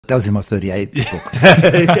That was in my 38th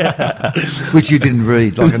book, which you didn't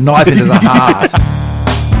read, like a knife into the heart.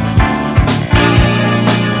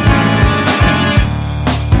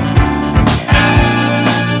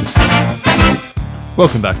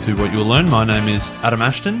 Welcome back to What You'll Learn. My name is Adam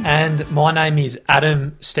Ashton. And my name is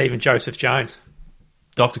Adam Stephen Joseph Jones.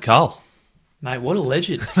 Dr Karl. Mate, what a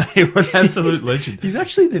legend. Mate, what an absolute legend. He's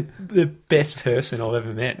actually the best person I've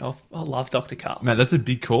ever met. I love Dr Karl. Mate, that's a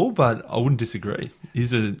big call, but I wouldn't disagree. He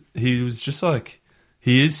is like,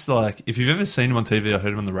 if you've ever seen him on TV or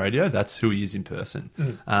heard him on the radio, that's who he is in person.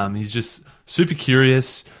 He's just super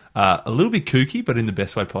curious, a little bit kooky, but in the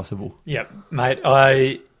best way possible. Yeah,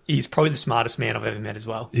 mate, he's probably the smartest man I've ever met as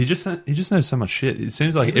well. He just knows so much shit. It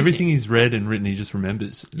seems like everything he's read and written, he just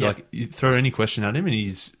remembers. Yeah. Like, you throw any question at him and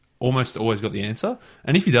he's almost always got the answer.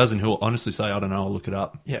 And if he doesn't, he'll honestly say, I don't know, I'll look it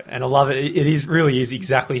up. Yeah, and I love it. It really is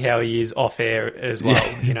exactly how he is off air as well.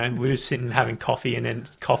 Yeah. You know, we're just sitting having coffee and then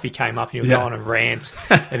coffee came up and he'll go on and rant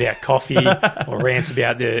about coffee or rant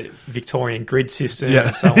about the Victorian grid system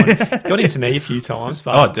and so on. Got into me a few times.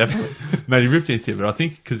 But oh, definitely. Mate, he ripped into it, but I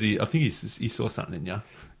think because he saw something in you.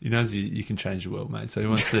 He knows you can change the world, mate. So he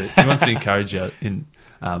wants to encourage you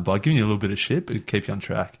by giving you a little bit of shit, but keep you on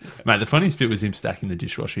track, mate. The funniest bit was him stacking the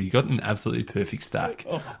dishwasher. He got an absolutely perfect stack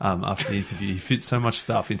after the interview. He fit so much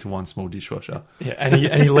stuff into one small dishwasher. Yeah, and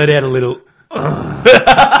he let out a little.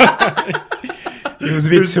 He was a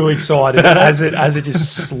bit too excited as it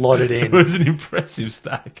just slotted in. It was an impressive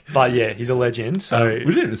stack. But yeah, he's a legend. So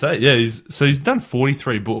we didn't say he's done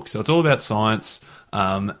 43 books. So it's all about science.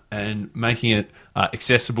 And making it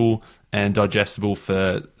accessible and digestible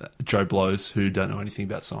for Joe Blows who don't know anything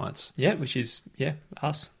about science. Yeah, which is,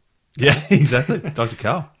 us. Yeah, exactly. Dr.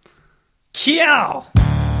 Karl. Kiao!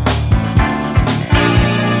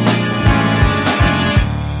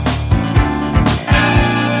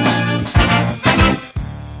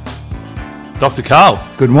 Dr. Karl.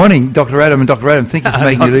 Good morning, Dr. Adam and Dr. Adam. Thank you for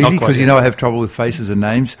making it easy, because you know I have trouble with faces and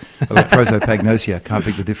names. I've got prosopagnosia. Can't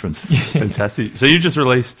pick the difference. Fantastic. So you just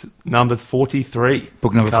released number 43.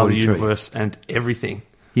 Book number Karl, 43. The Universe and Everything.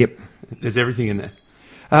 Yep. There's everything in there.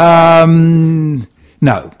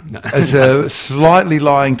 No. It's a slightly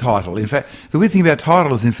lying title. In fact, the weird thing about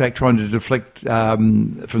title is, in fact, trying to deflect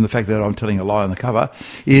from the fact that I'm telling a lie on the cover,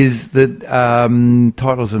 is that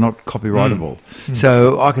titles are not copyrightable.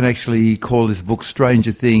 So I can actually call this book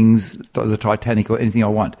Stranger Things, The Titanic, or anything I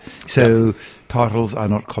want. So titles are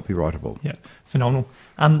not copyrightable. Yeah, phenomenal.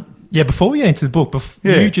 Before we get into the book,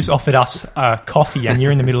 you just offered us coffee, and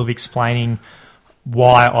you're in the middle of explaining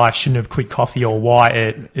why I shouldn't have quit coffee or why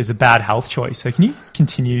it is a bad health choice. So can you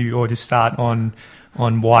continue or just start on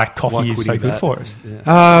why coffee is so good for us?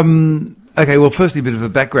 Yeah. Okay, well, firstly, a bit of a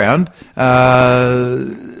background.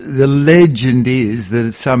 The legend is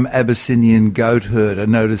that some Abyssinian goat herder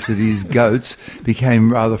noticed that his goats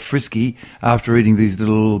became rather frisky after eating these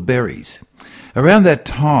little berries. Around that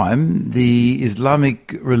time, the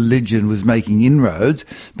Islamic religion was making inroads,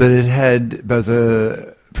 but it had both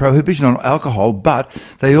a prohibition on alcohol, but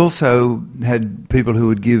they also had people who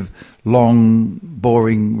would give long,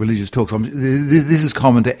 boring religious talks. This is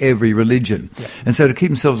common to every religion. Yeah. And so to keep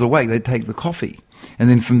themselves awake, they'd take the coffee. And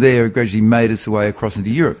then from there, it gradually made its way across into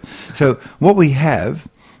Europe. So what we have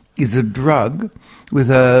is a drug with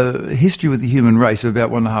a history with the human race of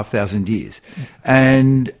about 1,500 years.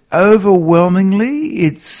 And overwhelmingly,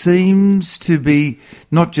 it seems to be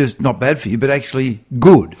not just not bad for you, but actually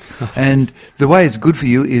good. And the way it's good for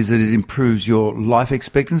you is that it improves your life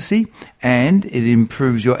expectancy and it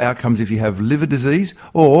improves your outcomes if you have liver disease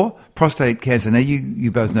or prostate cancer. Now, you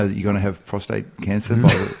both know that you're going to have prostate cancer. Do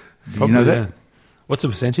you know that? Yeah. What's the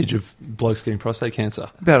percentage of blokes getting prostate cancer?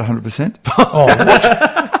 About 100%. Oh,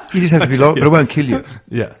 what? You just have to be long, but it won't kill you.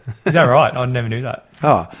 Yeah. Is that right? I never knew that.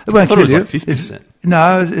 Oh, it won't kill you. Like 50%.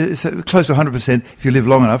 No, it's close to 100% if you live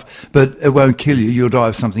long enough, but it won't kill you. You'll die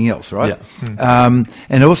of something else, right? Yeah.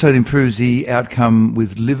 And also it improves the outcome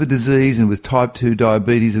with liver disease and with type 2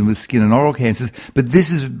 diabetes and with skin and oral cancers. But this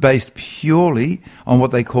is based purely on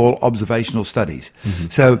what they call observational studies.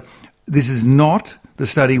 So this is not the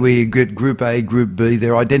study where you get group A, group B.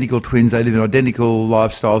 They're identical twins. They live in identical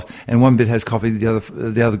lifestyles, and one bit has coffee,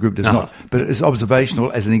 the other group does not. But it's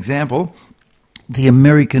observational. As an example, the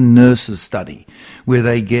American Nurses Study, where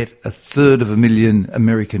they get 1/3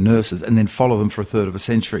 American nurses and then follow them for 1/3 of a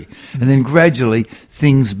century. And then gradually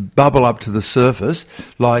things bubble up to the surface,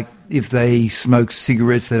 like if they smoke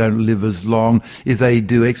cigarettes, they don't live as long. If they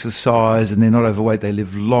do exercise and they're not overweight, they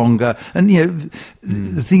live longer. And,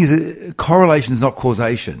 the thing is, correlation is not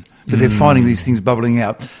causation. But they're finding these things bubbling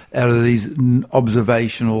out of these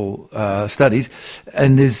observational studies.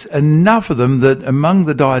 And there's enough of them that among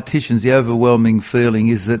the dietitians, the overwhelming feeling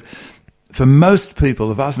is that for most people,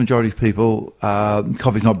 the vast majority of people,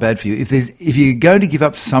 coffee's not bad for you. If you're going to give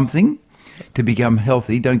up something to become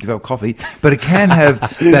healthy, don't give up coffee, but it can have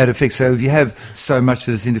bad effects. So if you have so much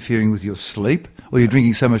that it's interfering with your sleep, or you're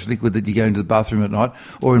drinking so much liquid that you're going to the bathroom at night,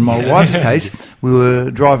 or in my wife's case, we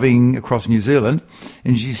were driving across New Zealand,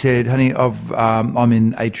 and she said, honey, I'm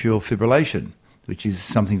in atrial fibrillation, which is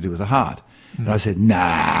something to do with the heart. And I said,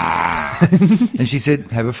 nah. And she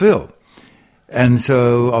said, have a feel. And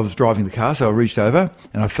so I was driving the car, so I reached over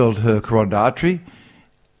and I felt her carotid artery.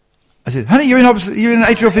 I said, honey, you're in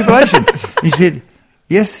atrial fibrillation. He said,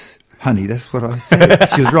 yes, honey, that's what I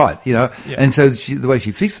said. She was right, you know. Yeah. And so the way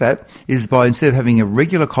she fixed that is by, instead of having a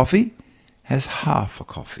regular coffee, has half a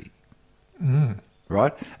coffee.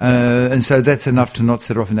 Right? And so that's enough to not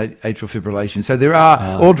set her off in atrial fibrillation. So there are,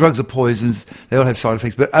 all drugs are poisons, they all have side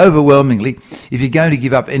effects, but overwhelmingly, if you're going to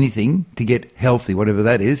give up anything to get healthy, whatever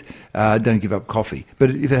that is, don't give up coffee.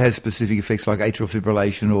 But if it has specific effects like atrial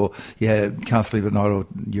fibrillation or can't sleep at night or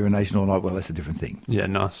urination all night, well, that's a different thing. Yeah,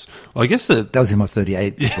 nice. Well, I guess that was in my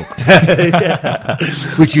 38 book,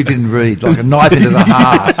 which you didn't read, like a knife into the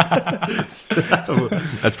heart.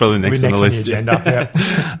 That's probably next on the list. Agenda, yeah.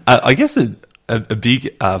 I guess a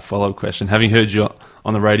big follow-up question, having heard you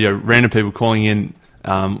on the radio, random people calling in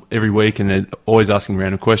every week and they're always asking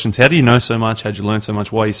random questions. How do you know so much? How did you learn so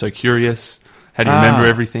much? Why are you so curious? How do you remember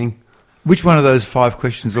everything? Which one of those 5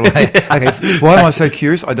 questions will I... Okay, why am I so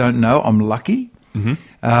curious? I don't know. I'm lucky.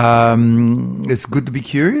 It's good to be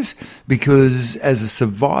curious because as a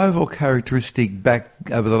survival characteristic back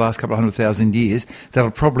over the last couple of 100,000 years,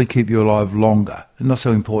 that'll probably keep you alive longer. Not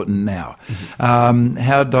so important now.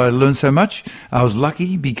 How did I learn so much? I was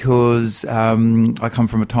lucky because I come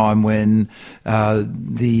from a time when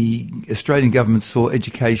the Australian government saw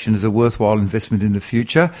education as a worthwhile investment in the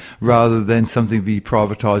future rather than something to be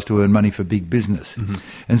privatised to earn money for big business.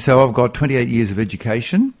 And so I've got 28 years of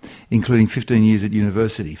education, including 15 years at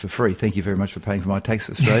university for free. Thank you very much for paying for my tax,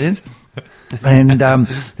 Australians. And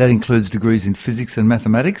that includes degrees in physics and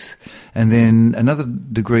mathematics, and then another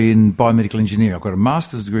degree in biomedical engineering. I've got a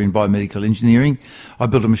master's degree in biomedical engineering. I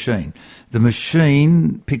built a machine. The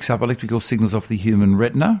machine picks up electrical signals off the human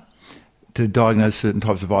retina to diagnose certain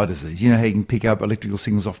types of eye disease. You know how you can pick up electrical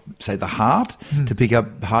signals off, say, the heart to pick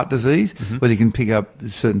up heart disease? Well, you can pick up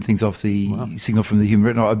certain things off the signal from the human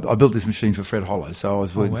retina. I built this machine for Fred Hollow, so I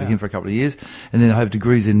was working for him for a couple of years. And then I have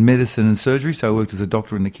degrees in medicine and surgery, so I worked as a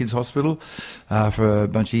doctor in the kids' hospital for a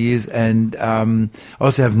bunch of years. And I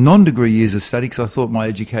also have non-degree years of study because I thought my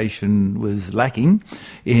education was lacking,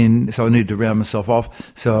 so I needed to round myself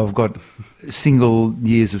off. So I've got single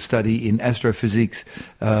years of study in astrophysics,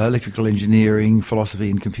 electrical engineering, philosophy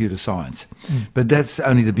and computer science. But that's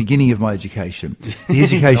only the beginning of my education. The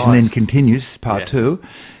education then continues, part 2,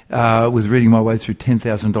 with reading my way through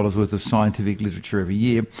 $10,000 worth of scientific literature every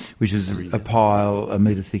year, which is a pile a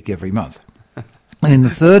metre thick every month. And then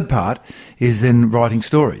the third part is then writing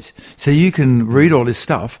stories. So you can read all this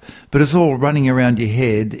stuff, but it's all running around your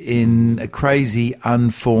head in a crazy,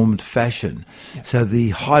 unformed fashion. Yeah. So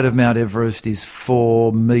the height of Mount Everest is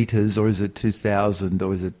 4 metres, or is it 2,000,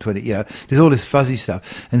 or is it 20? You know, there's all this fuzzy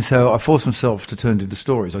stuff. And so I force myself to turn into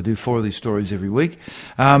stories. I do 4 of these stories every week.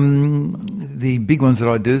 The big ones that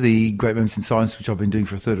I do, the Great Moments in Science, which I've been doing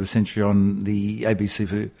for a third of a century on the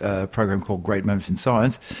ABC program called Great Moments in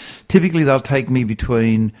Science, typically they'll take me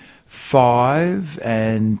between 5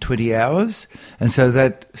 and 20 hours. And so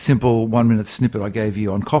that simple 1-minute snippet I gave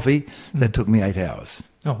you on coffee, that took me 8 hours.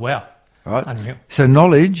 Oh, wow. Right? Unreal. So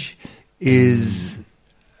knowledge is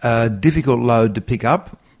a difficult load to pick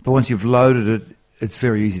up, but once you've loaded it, it's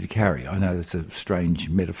very easy to carry. I know that's a strange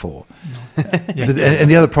metaphor.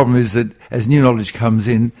 And the other problem is that as new knowledge comes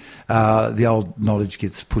in, the old knowledge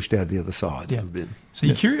gets pushed out the other side. Yeah. So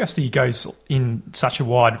your curiosity goes in such a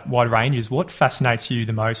wide ranges. What fascinates you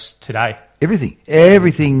the most today?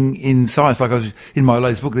 Everything in science. Like in my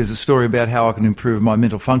latest book, there's a story about how I can improve my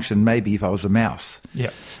mental function, maybe if I was a mouse.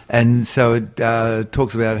 Yeah. And so it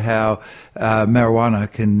talks about how marijuana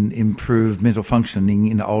can improve mental functioning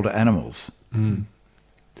in older animals. Yeah.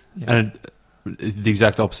 And the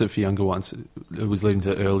exact opposite for younger ones. It was leading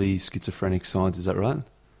to early schizophrenic signs. Is that right?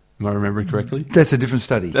 Am I remembering correctly? That's a different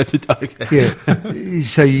study. That's it. Okay. Yeah.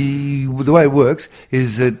 So the way it works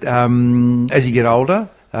is that as you get older,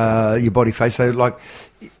 your body face. So like,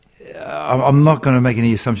 I'm not going to make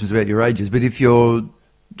any assumptions about your ages, but if you're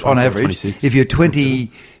on average, 26. if you're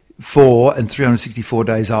 24 and 364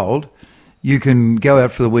 days old, you can go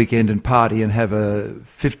out for the weekend and party and have a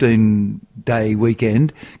 15-day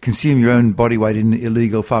weekend, consume your own body weight in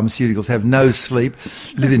illegal pharmaceuticals, have no sleep,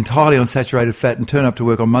 live entirely on saturated fat, and turn up to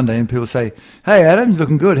work on Monday and people say, "Hey, Adam, you're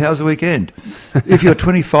looking good. How's the weekend?" If you're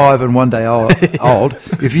 25 and one day old,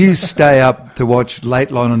 if you stay up to watch Late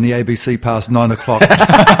Line on the ABC past 9 o'clock,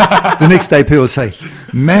 the next day people say,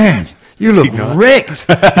 "Man, you look wrecked.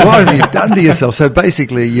 What have you done to yourself?" So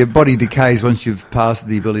basically, your body decays once you've passed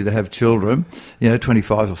the ability to have children,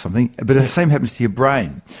 25 or something. But the same happens to your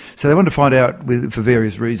brain. So they wanted to find out, for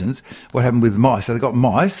various reasons, what happened with mice. So they got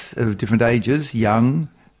mice of different ages, young,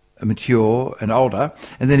 mature, and older,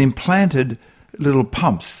 and then implanted little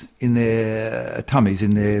pumps in their tummies,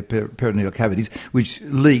 in their peritoneal cavities, which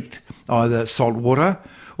leaked either salt water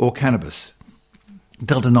or cannabis.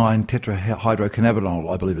 Delta-9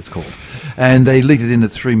 tetrahydrocannabinol, I believe it's called. And they leaked it in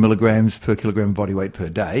at 3 milligrams per kilogram body weight per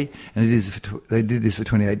day. And they did this for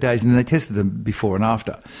 28 days. And then they tested them before and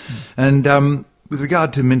after. And with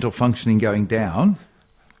regard to mental functioning going down,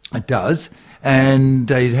 it does. And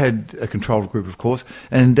they had a controlled group, of course.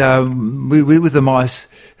 And with the mice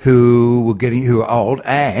who were old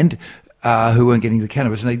and who weren't getting the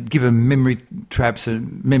cannabis, and they give them memory traps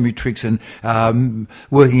and memory tricks and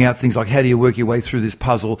working out things like how do you work your way through this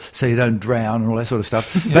puzzle so you don't drown and all that sort of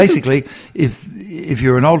stuff. Basically, if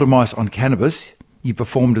you're an older mouse on cannabis, you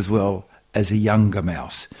performed as well as a younger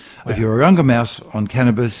mouse. Wow. If you're a younger mouse on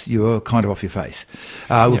cannabis, you're kind of off your face.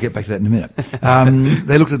 We'll get back to that in a minute.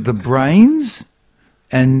 They looked at the brains.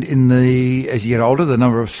 And as you get older, the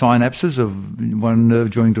number of synapses of one nerve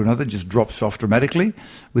joining to another just drops off dramatically.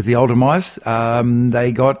 With the older mice,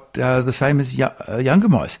 they got the same as younger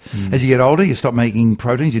mice. As you get older, you stop making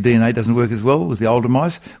proteins. Your DNA doesn't work as well with the older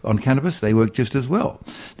mice. On cannabis, they work just as well.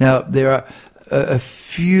 Now, there are a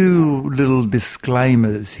few little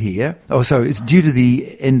disclaimers here. Oh, so it's due to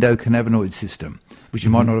the endocannabinoid system, which you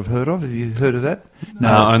might not have heard of. Have you heard of that?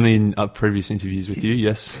 No, only in previous interviews with you,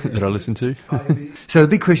 yes, that I listened to. So the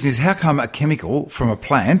big question is, how come a chemical from a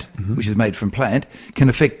plant, which is made from plant, can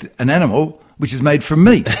affect an animal which is made from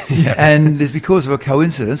meat? And it's because of a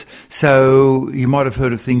coincidence. So you might have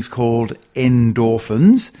heard of things called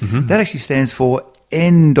endorphins. That actually stands for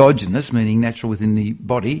endogenous, meaning natural within the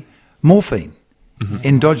body, morphine.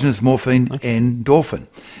 Endogenous morphine, endorphin.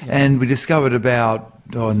 And we discovered about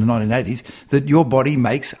in the 1980s that your body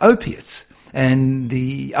makes opiates. And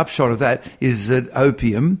the upshot of that is that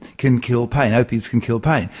opium can kill pain. Opiates can kill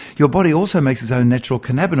pain. Your body also makes its own natural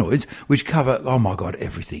cannabinoids, which cover, oh my God,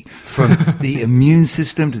 everything. From the immune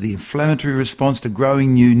system to the inflammatory response to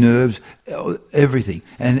growing new nerves, everything.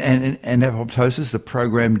 And apoptosis, the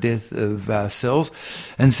programmed death of cells.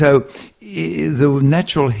 And so the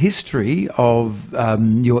natural history of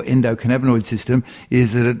your endocannabinoid system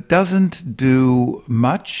is that it doesn't do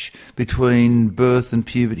much between birth and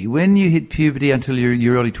puberty. When you hit puberty until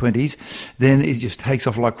your early 20s, then it just takes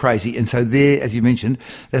off like crazy. And so there, as you mentioned,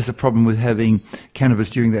 that's the problem with having cannabis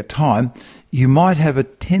during that time. You might have a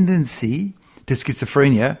tendency to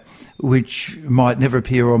schizophrenia, which might never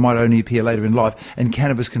appear or might only appear later in life, and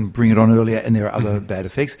cannabis can bring it on earlier, and there are other bad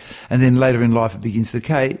effects. And then later in life it begins to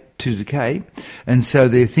decay. And so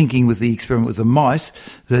they're thinking with the experiment with the mice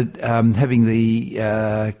that having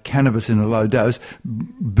the cannabis in a low dose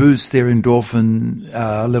boosts their endorphin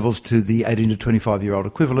levels to the 18 to 25-year-old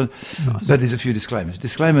equivalent. Nice. But there's a few disclaimers.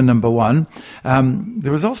 Disclaimer number one,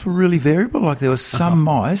 the results were really variable. Like there were some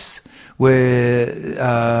mice where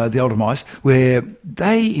the older mice, where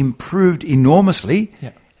they improved enormously,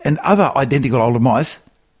 and other identical older mice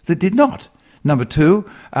that did not. Number two,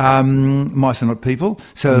 mice are not people,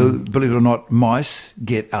 so believe it or not, mice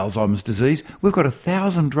get Alzheimer's disease. We've got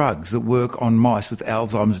 1,000 drugs that work on mice with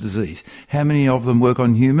Alzheimer's disease. How many of them work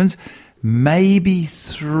on humans? Maybe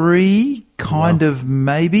 3, of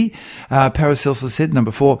maybe. Paracelsus said,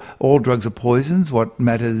 number 4, all drugs are poisons. What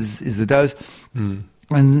matters is the dose.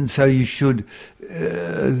 And so you should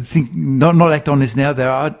think not act on this now. They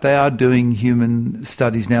are doing human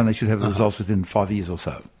studies now, and they should have the results within 5 years or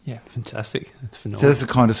so. Yeah, fantastic. That's phenomenal. So that's the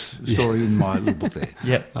kind of story in my little book there.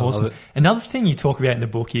 Yeah, awesome. Another thing you talk about in the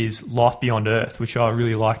book is life beyond Earth, which I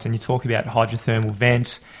really liked, and you talk about hydrothermal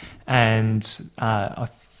vents, and I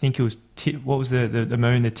think it was what was the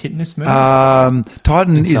moon, the Titanus moon?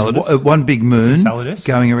 Titan Enceladus. Is one big moon Enceladus.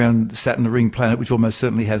 Going around Saturn, the ring planet, which almost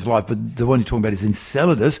certainly has life. But the one you're talking about is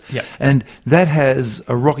Enceladus, and that has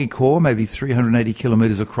a rocky core, maybe 380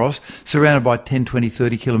 kilometres across, surrounded by 10, 20,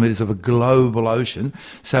 30 kilometres of a global ocean.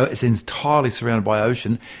 So it's entirely surrounded by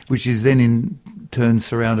ocean, which is then in turn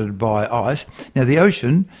surrounded by ice. Now, the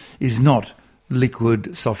ocean is not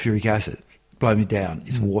liquid sulfuric acid. blow me down.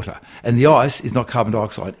 It's water. And the ice is not carbon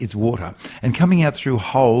dioxide, it's water. And coming out through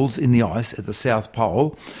holes in the ice at the South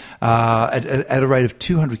Pole at a rate of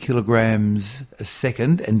 200 kilograms a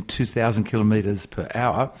second and 2,000 kilometres per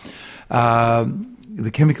hour,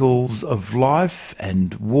 the chemicals of life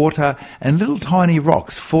and water and little tiny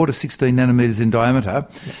rocks, 4 to 16 nanometres in diameter.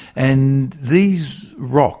 Yeah. And these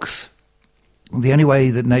rocks, the only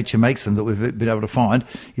way that nature makes them that we've been able to find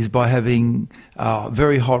is by having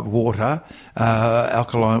very hot water,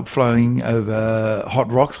 alkaline flowing over hot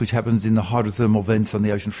rocks, which happens in the hydrothermal vents on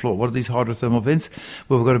the ocean floor. What are these hydrothermal vents?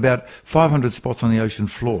 Well, we've got about 500 spots on the ocean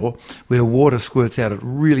floor where water squirts out at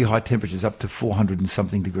really high temperatures, up to 400 and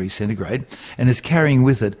something degrees centigrade, and is carrying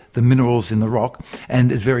with it the minerals in the rock, and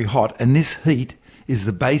is very hot. And this heat is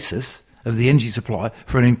the basis of the energy supply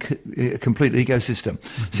for a complete ecosystem.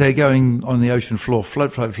 Mm-hmm. So going on the ocean floor,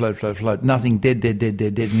 float, nothing, dead, and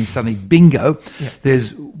then suddenly, bingo,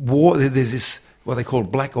 there's water, there's this, what they call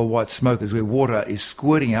black or white smokers, where water is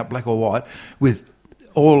squirting out, black or white, with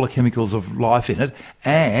all the chemicals of life in it,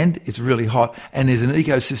 and it's really hot, and there's an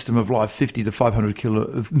ecosystem of life 50 to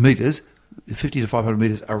 500 metres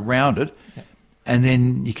around it. Yeah. And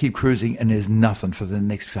then you keep cruising and there's nothing for the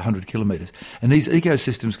next 100 kilometres. And these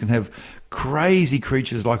ecosystems can have crazy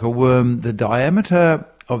creatures like a worm, the diameter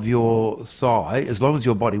of your thigh, as long as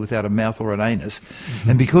your body, without a mouth or an anus. Mm-hmm.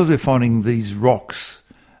 And because we're finding these rocks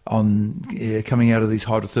coming out of these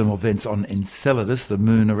hydrothermal vents on Enceladus, the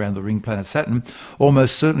moon around the ring planet Saturn,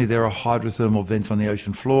 almost certainly there are hydrothermal vents on the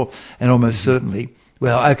ocean floor, and almost certainly...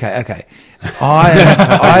 Well, okay.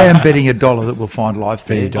 I am betting $1 that we'll find life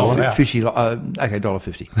there. Fishy,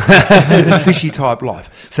 $1.50. Fishy type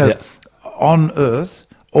life. So on Earth,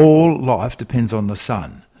 all life depends on the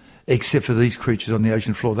sun, except for these creatures on the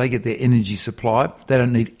ocean floor. They get their energy supply. They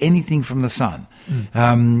don't need anything from the sun.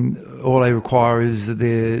 All they require is that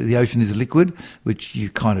the ocean is liquid, which you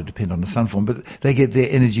kind of depend on the sun for, but they get their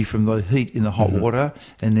energy from the heat in the hot water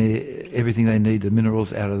and everything they need, the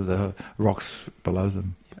minerals, out of the rocks below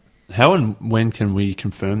them. How and when can we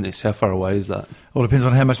confirm this? How far away is that? Well, it depends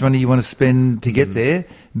on how much money you want to spend to get there,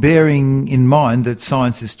 bearing in mind that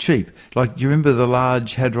science is cheap. Like, do you remember the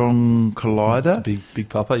Large Hadron Collider? It's a big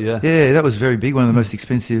papa, yeah. Yeah, that was very big, one of the most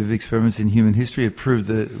expensive experiments in human history. It proved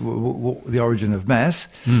the origin of mass,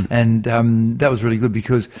 and that was really good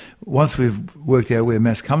because once we've worked out where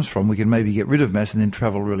mass comes from, we can maybe get rid of mass and then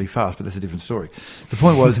travel really fast, but that's a different story. The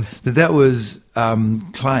point was that was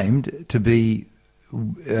claimed to be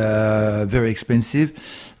very expensive,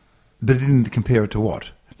 but it didn't compare it to what?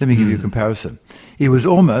 Let me give you a comparison. It was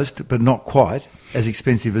almost, but not quite, as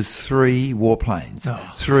expensive as 3 warplanes,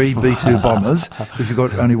 3 B-2 bombers, which have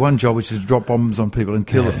got only one job, which is to drop bombs on people and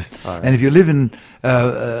kill them. Right. And if you live in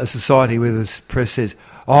a society where the press says,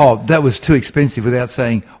 oh, that was too expensive, without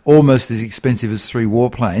saying almost as expensive as 3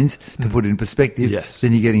 warplanes, to put it in perspective,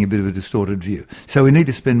 then you're getting a bit of a distorted view. So we need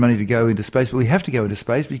to spend money to go into space, but we have to go into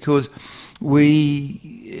space because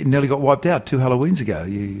we nearly got wiped out 2 Halloweens ago.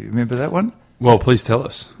 You remember that one? Well, please tell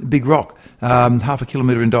us. Big rock, half a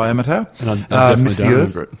kilometre in diameter. And I definitely don't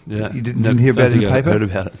remember it. Yeah. You didn't hear about it in the paper? I heard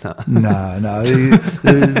about it, no.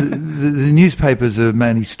 The newspapers are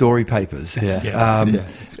mainly story papers.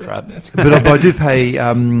 It's crap. But I do pay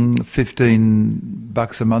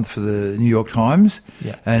 $15 a month for the New York Times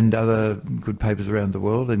and other good papers around the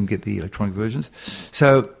world, and get the electronic versions.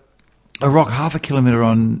 So a rock half a kilometre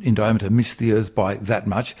in diameter missed the Earth by that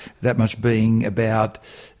much being about,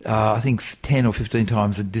 I think, 10 or 15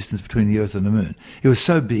 times the distance between the Earth and the Moon. It was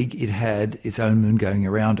so big, it had its own moon going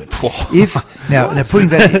around it. Now putting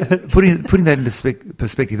that into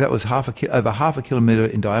perspective, that was over half a kilometre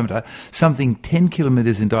in diameter, something 10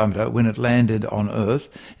 kilometres in diameter when it landed on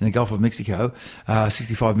Earth in the Gulf of Mexico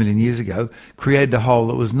 65 million years ago, created a hole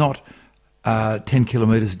that was not 10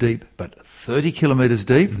 kilometres deep, but 30 kilometres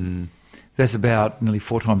deep. That's about nearly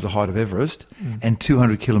 4 times the height of Everest, and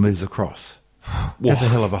 200 kilometres across. That's a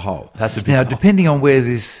hell of a hole. That's a big Now, hole. depending on where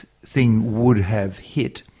this thing would have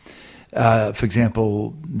hit, for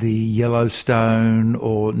example, the Yellowstone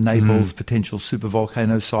or Naples potential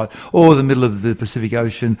supervolcano site, or the middle of the Pacific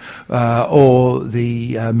Ocean, or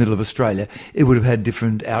the middle of Australia, it would have had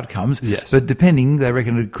different outcomes. Yes. But depending, they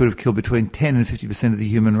reckon it could have killed between 10 and 50% of the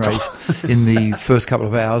human race in the first couple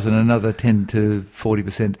of hours, and another 10 to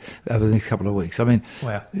 40% over the next couple of weeks. I mean,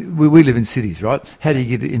 wow. we live in cities, right? How do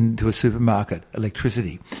you get into a supermarket?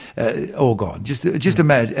 Electricity, all gone. Just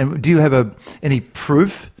imagine. And do you have any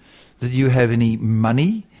proof that you have any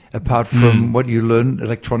money apart from what you learn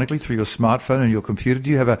electronically through your smartphone and your computer? Do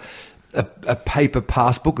you have a paper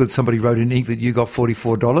passbook that somebody wrote in ink that you got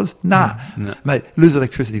 $44? Nah. No. Mate, lose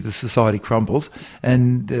electricity, the society crumbles.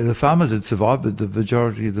 And the farmers would survive, but the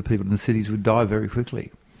majority of the people in the cities would die very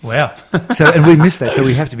quickly. Wow. And we miss that. So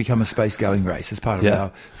we have to become a space-going race as part of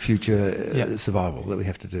our future survival that we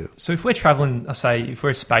have to do. So if we're travelling, if we're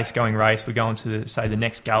a space-going race, we're going to, say, the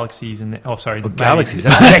next galaxies and... galaxies.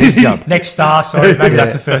 That's next star, sorry. Maybe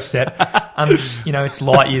that's the first step. It's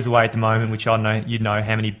light years away at the moment, which I know you know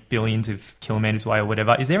how many billions of kilometres away or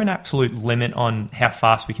whatever. Is there an absolute limit on how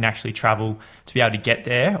fast we can actually travel to be able to get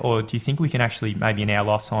there? Or do you think we can actually, maybe in our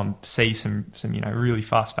lifetime, see some really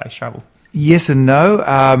fast space travel? Yes and no.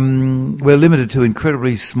 We're limited to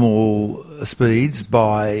incredibly small speeds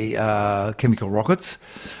by chemical rockets.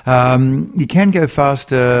 You can go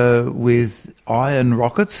faster with ion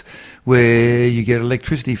rockets, where you get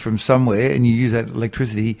electricity from somewhere and you use that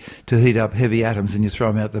electricity to heat up heavy atoms and you throw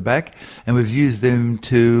them out the back. And we've used them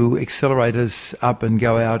to accelerate us up and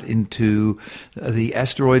go out into the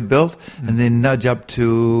asteroid belt and then nudge up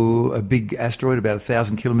to a big asteroid about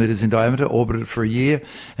 1,000 kilometres in diameter, orbit it for a year,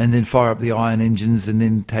 and then fire up the ion engines and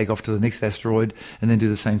then take off to the next asteroid and then do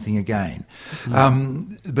the same thing again.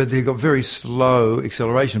 But they've got very slow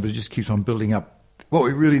acceleration, but it just keeps on building up. What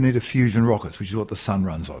we really need are fusion rockets, which is what the sun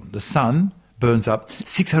runs on. The sun burns up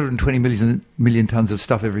 620 million tonnes of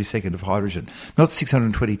stuff every second of hydrogen. Not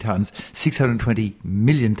 620 tonnes, 620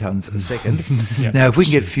 million tonnes a second. Now, if we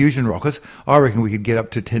can get fusion rockets, I reckon we could get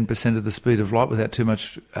up to 10% of the speed of light without too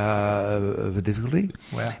much of a difficulty.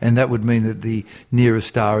 Wow. And that would mean that the nearest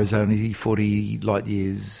star is only 40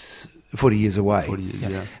 years away. 40 years,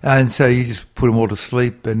 yeah. And so you just put them all to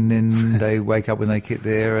sleep and then they wake up when they get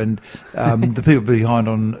there. And the people behind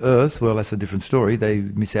on Earth, well, that's a different story. They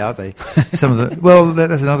miss out. That's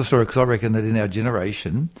another story, because I reckon that in our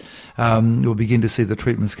generation, we'll begin to see the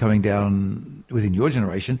treatments coming down within your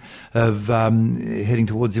generation of heading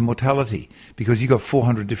towards immortality, because you've got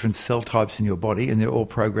 400 different cell types in your body and they're all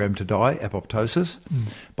programmed to die, apoptosis.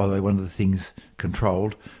 By the way, one of the things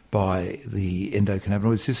controlled by the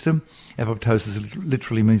endocannabinoid system. Apoptosis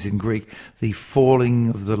literally means in Greek the falling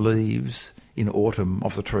of the leaves in autumn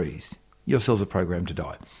off the trees. Your cells are programmed to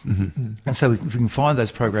die. And so if we can find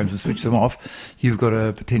those programs and switch them off, you've got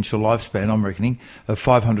a potential lifespan, I'm reckoning, of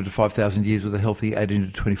 500 to 5,000 years with a healthy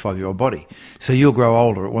 18 to 25-year-old body. So you'll grow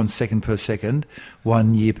older at 1 second per second,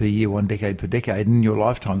 1 year per year, 1 decade per decade. And in your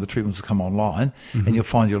lifetime, the treatments will come online and you'll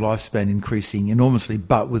find your lifespan increasing enormously,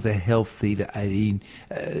 but with a healthy 18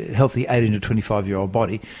 to 25-year-old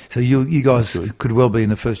body. So you guys could well be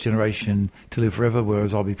in the first generation to live forever,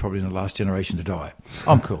 whereas I'll be probably in the last generation to die.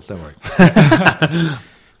 I'm cool, don't worry.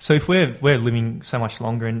 So if we're living so much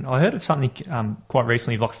longer, and I heard of something quite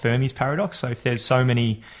recently like Fermi's paradox. So if there's so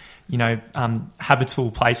many,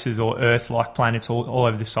 habitable places or Earth-like planets all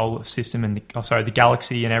over the solar system and the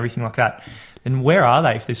galaxy and everything like that, then where are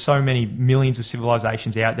they? If there's so many millions of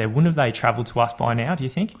civilizations out there, wouldn't have they travelled to us by now? Do you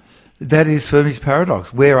think? That is Fermi's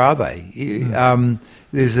paradox. Where are they?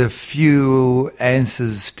 There's a few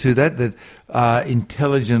answers to that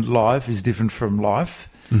intelligent life is different from life.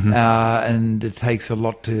 And it takes a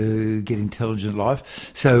lot to get intelligent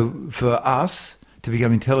life. So for us to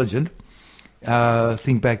become intelligent,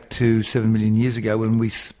 think back to 7 million years ago when we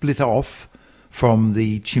split off from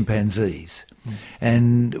the chimpanzees.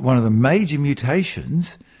 And one of the major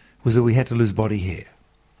mutations was that we had to lose body hair.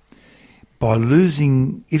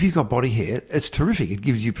 If you've got body hair, it's terrific. It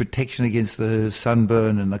gives you protection against the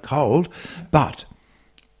sunburn and the cold, but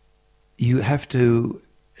you have to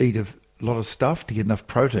eat a lot of stuff to get enough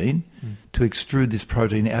protein to extrude this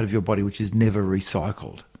protein out of your body, which is never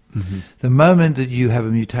recycled. The moment that you have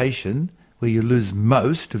a mutation where you lose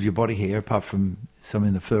most of your body hair, apart from some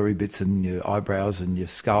in the furry bits and your eyebrows and your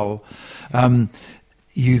skull,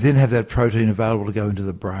 you then have that protein available to go into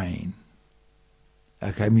the brain.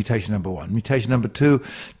 Okay, mutation number 1. Mutation number 2,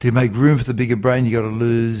 to make room for the bigger brain, you got to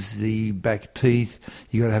lose the back teeth.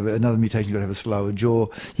 You got to have another mutation. You got to have a slower jaw.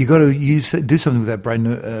 You got to do something with that brain.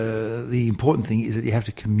 The important thing is that you have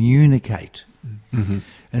to communicate,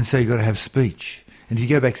 and so you got to have speech. And if you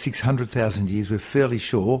go back 600,000 years, we're fairly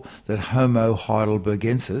sure that Homo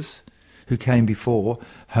heidelbergensis, who came before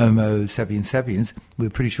Homo sapiens sapiens, we're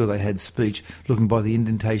pretty sure they had speech, looking by the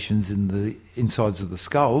indentations in the insides of the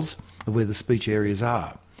skulls of where the speech areas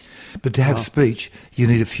are. But to have speech, you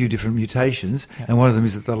need a few different mutations, and one of them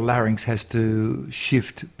is that the larynx has to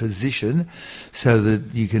shift position so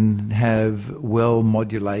that you can have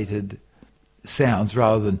well-modulated sounds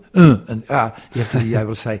rather than and you have to be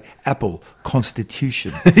able to say apple,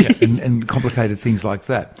 constitution, and complicated things like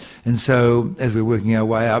that. And so as we're working our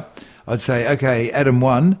way up, I'd say, okay, Adam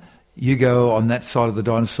 1, you go on that side of the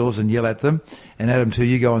dinosaurs and yell at them, and Adam 2,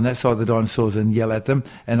 you go on that side of the dinosaurs and yell at them,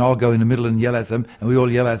 and I'll go in the middle and yell at them, and we all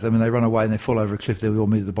yell at them, and they run away and they fall over a cliff, then we all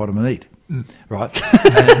meet at the bottom and eat. Right?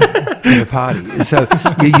 And have a party. And so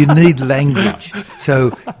you need language.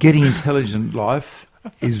 So getting intelligent life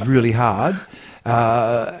is really hard.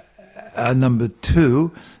 Number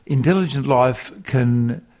 2, intelligent life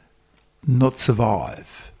can not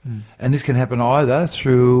survive. And this can happen either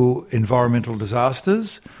through environmental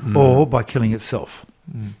disasters or by killing itself.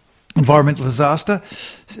 Environmental disaster,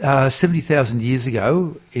 70,000 years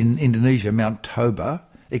ago in Indonesia, Mount Toba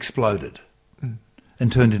exploded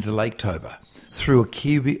and turned into Lake Toba. Threw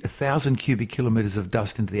 1,000 cubic kilometres of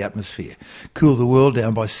dust into the atmosphere, cooled the world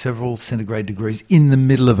down by several centigrade degrees in the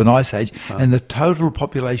middle of an ice age, and the total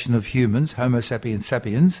population of humans, Homo sapiens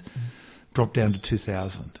sapiens, dropped down to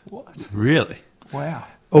 2,000. What? Really? Wow.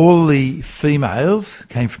 All the females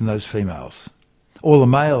came from those females. All the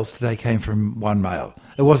males today came from one male.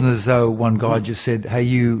 It wasn't as though one guy just said, hey,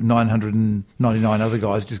 you 999 other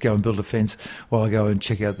guys, just go and build a fence while I go and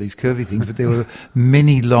check out these curvy things. But there were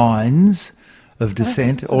many lines of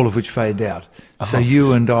descent, all of which faded out. So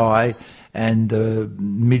you and I and the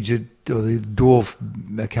midget or the dwarf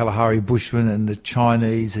Kalahari Bushman and the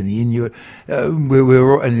Chinese and the Inuit, and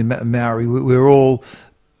the Maori, we were all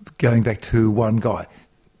going back to one guy.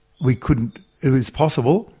 It was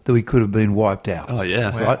possible that we could have been wiped out. Oh,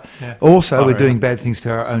 yeah. Right? Yeah. Also, we're doing bad things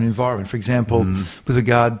to our own environment. For example, with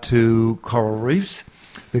regard to coral reefs,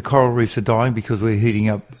 the coral reefs are dying because we're heating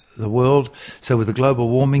up the world. So with the global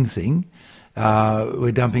warming thing,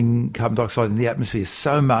 we're dumping carbon dioxide in the atmosphere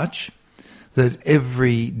so much that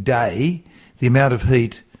every day the amount of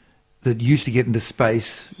heat that used to get into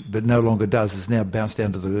space but no longer does is now bounced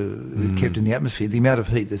down to kept in the atmosphere. The amount of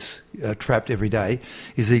heat that's trapped every day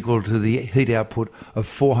is equal to the heat output of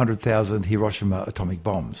 400,000 Hiroshima atomic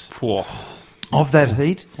bombs. Whoa. Of that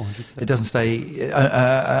heat, it doesn't stay,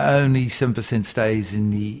 only 7% stays in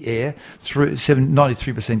the air,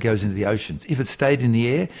 93% goes into the oceans. If it stayed in the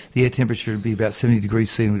air temperature would be about 70 degrees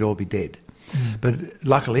C and we'd all be dead. But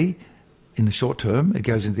luckily, in the short term, it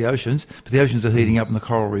goes into the oceans, but the oceans are heating up and the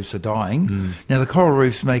coral reefs are dying. Now, the coral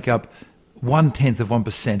reefs make up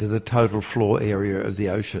 0.1% of the total floor area of the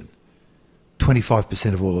ocean.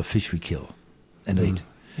 25% of all the fish we kill and eat.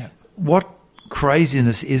 Yeah. What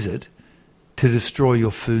craziness is it to destroy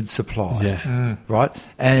your food supply? Yeah. Right?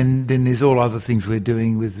 And then there's all other things we're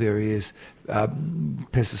doing with various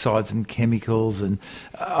pesticides and chemicals. And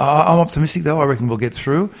I'm optimistic, though. I reckon we'll get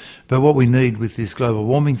through. But what we need with this global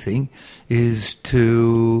warming thing is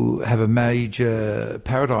to have a major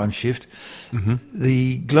paradigm shift.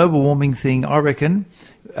 The global warming thing, I reckon,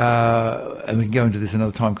 and we can go into this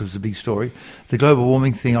another time because it's a big story. The global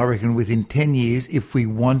warming thing, I reckon, within 10 years, if we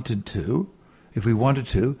wanted to,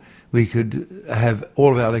 we could have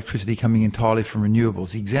all of our electricity coming entirely from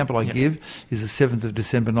renewables. The example I give is the 7th of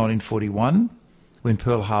December 1941, when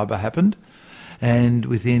Pearl Harbor happened. And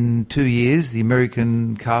within 2 years, the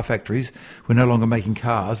American car factories were no longer making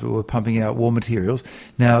cars, but were pumping out war materials.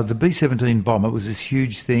 Now, the B-17 bomber was this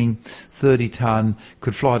huge thing, 30-ton,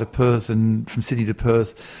 could fly to Perth and from Sydney to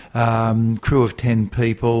Perth, crew of 10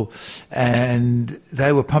 people. And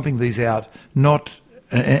they were pumping these out,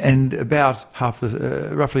 and about half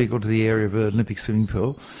roughly equal to the area of an Olympic swimming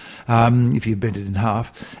pool, if you bent it in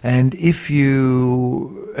half. And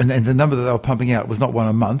and the number that they were pumping out was not one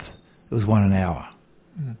a month, it was one an hour.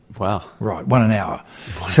 Wow. Right, one an hour.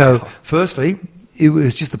 So, firstly, it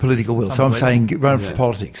was just the political will. So I'm saying run for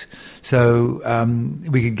politics. So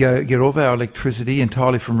we could get all of our electricity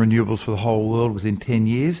entirely from renewables for the whole world within 10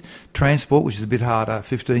 years. Transport, which is a bit harder,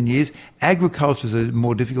 15 years. Agriculture is a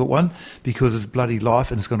more difficult one because it's bloody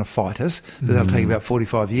life and it's going to fight us. But that'll take about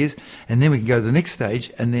 45 years. And then we can go to the next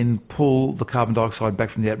stage and then pull the carbon dioxide back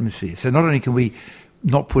from the atmosphere. So not only can we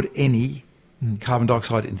not put any carbon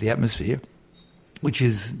dioxide into the atmosphere, which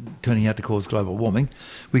is turning out to cause global warming,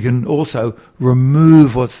 we can also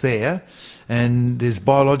remove what's there. And there's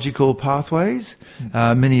biological pathways,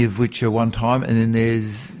 many of which are one time, and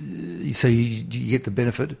then so you get the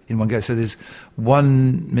benefit in one go. So there's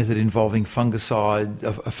one method involving fungicide,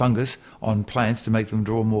 a fungus on plants to make them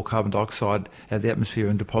draw more carbon dioxide out of the atmosphere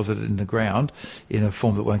and deposit it in the ground in a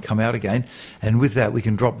form that won't come out again. And with that, we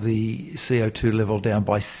can drop the CO2 level down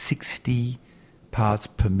by 60 parts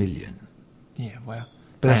per million. Yeah, wow.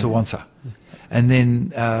 But that's a once-er. And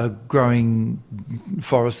then growing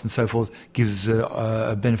forests and so forth gives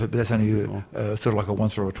a benefit, but that's only sort of like a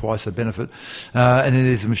once or a twice a benefit. And then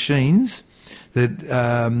there's machines that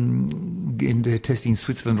they're testing in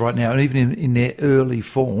Switzerland right now, and even in their early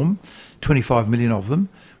form, 25 million of them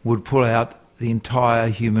would pull out the entire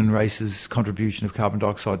human race's contribution of carbon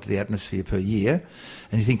dioxide to the atmosphere per year,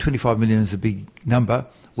 and you think 25 million is a big number,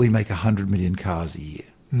 we make 100 million cars a year.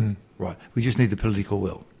 Right. We just need the political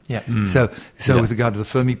will. Yeah. So with regard to the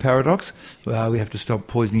Fermi paradox, we have to stop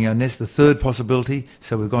poisoning our nest. The third possibility,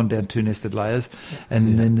 so we've gone down 2 nested layers,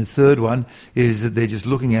 and then the third one is that they're just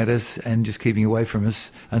looking at us and just keeping away from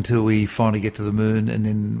us until we finally get to the moon, and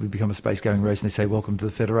then we become a space-going race, and they say, welcome to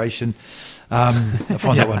the Federation. I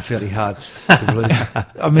find that one fairly hard to believe.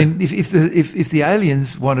 I mean, if the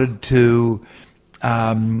aliens wanted to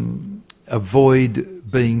avoid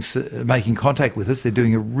making contact with us, they're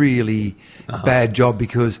doing a really bad job,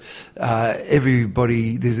 because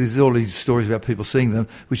everybody, there's all these stories about people seeing them,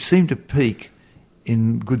 which seem to peak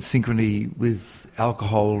in good synchrony with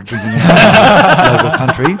alcohol drinking in the local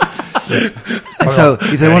country. And so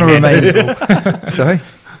if they want to remain... Sorry?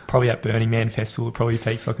 Probably at Burning Man Festival, it probably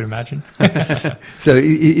peaks, I could imagine. So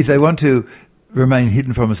if they want to remain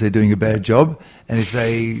hidden from us, they're doing a bad job. And if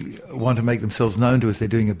they want to make themselves known to us, they're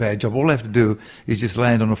doing a bad job. All they have to do is just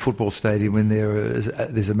land on a football stadium when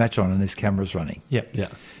there's a match on and there's cameras running. Yeah.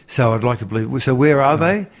 So I'd like to believe... So where are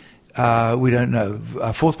they? We don't know.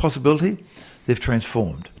 Fourth possibility, they've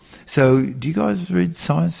transformed. So do you guys read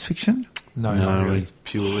science fiction? No, not really.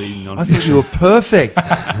 Purely non-fiction. I thought you were perfect.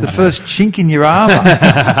 The first chink in your armour.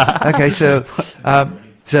 Okay, so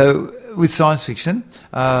with science fiction,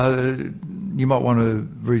 you might want to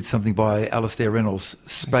read something by Alastair Reynolds,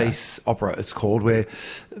 Space Opera, it's called, where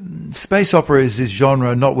space opera is this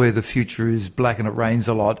genre, not where the future is black and it rains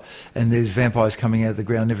a lot and there's vampires coming out of the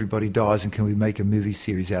ground and everybody dies and can we make a movie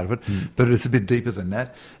series out of it? But it's a bit deeper than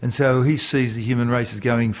that. And so he sees the human race as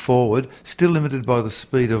going forward, still limited by the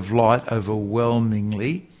speed of light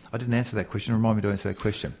overwhelmingly. I didn't answer that question. Remind me to answer that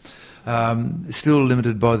question. Still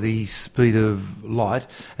limited by the speed of light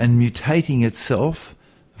and mutating itself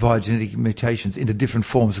via genetic mutations into different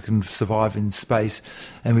forms that can survive in space,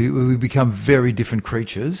 and we become very different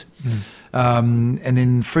creatures. And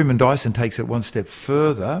then Freeman Dyson takes it one step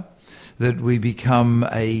further, that we become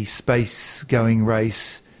a space-going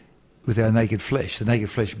race with our naked flesh, the naked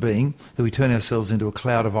flesh being that we turn ourselves into a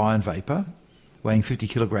cloud of iron vapour, weighing 50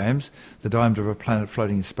 kilograms, the diameter of a planet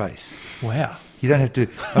floating in space. Wow. You don't have to...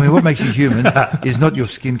 I mean, what makes you human is not your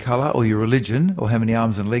skin colour or your religion or how many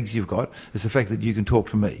arms and legs you've got. It's the fact that you can talk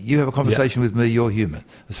to me. You have a conversation with me, you're human.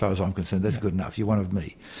 As far as I'm concerned, that's good enough. You're one of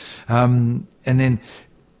me. And then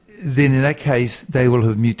in that case, they will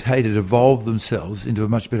have mutated, evolved themselves into a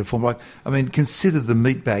much better form. Like, I mean, consider the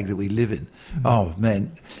meat bag that we live in. Oh,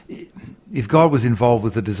 man. If God was involved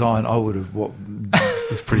with the design, I would have...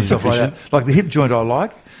 It's pretty efficient. Like the hip joint I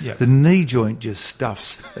like, the knee joint just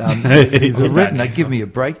stuffs. The retina, give me a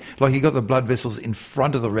break. Like you got the blood vessels in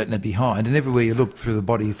front of the retina behind, and everywhere you look through the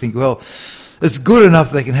body, you think, well, it's good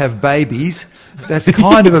enough they can have babies. That's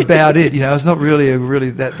kind of about it. It's not really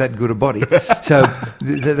that good a body. So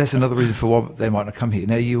that's another reason for why they might not come here.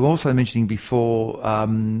 Now, you were also mentioning before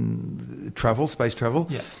space travel.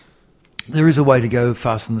 Yeah. There is a way to go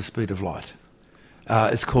faster than the speed of light.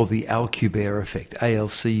 It's called the Alcubierre effect,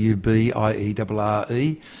 Alcubierre.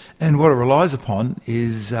 And what it relies upon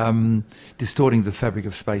is distorting the fabric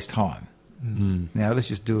of space-time. Now, let's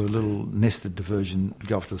just do a little nested diversion,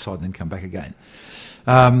 go off to the side and then come back again.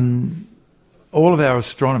 All of our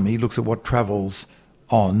astronomy looks at what travels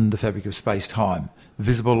on the fabric of space-time.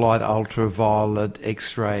 Visible light, ultraviolet,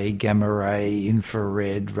 X-ray, gamma ray,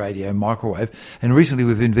 infrared, radio, microwave. And recently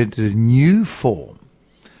we've invented a new form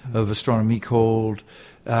of astronomy called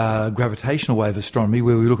gravitational wave astronomy,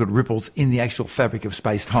 where we look at ripples in the actual fabric of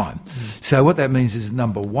space-time. So what that means is,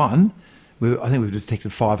 number one, I think we've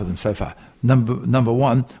detected 5 of them so far. Number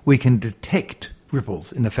one, we can detect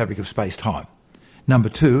ripples in the fabric of space-time. Number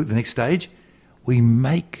 2, the next stage, we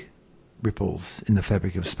make ripples in the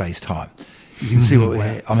fabric of space-time. You can see what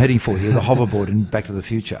I'm heading for here, the hoverboard in Back to the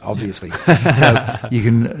Future, obviously. So you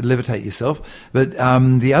can levitate yourself. But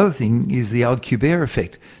the other thing is the Alcubierre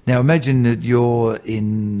effect. Now imagine that you're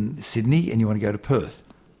in Sydney and you want to go to Perth.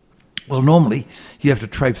 Well, normally you have to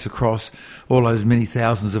traipse across all those many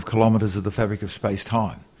thousands of kilometres of the fabric of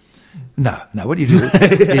space-time. No, what you do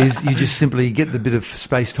is you just simply get the bit of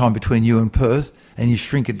space-time between you and Perth and you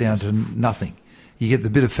shrink it down to nothing. You get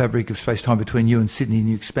the bit of fabric of space-time between you and Sydney and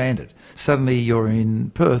you expand it. Suddenly you're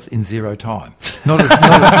in Perth in 0 time. Not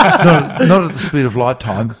at the speed of light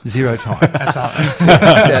time, 0 time.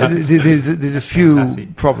 There's a few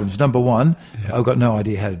Fantastic. problems. Number one, I've got no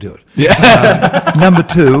idea how to do it. Number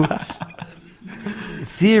two,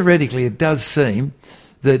 theoretically it does seem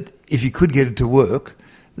that if you could get it to work,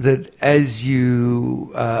 that as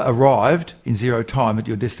you arrived in zero time at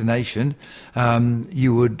your destination,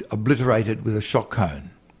 you would obliterate it with a shock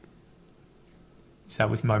cone. Is that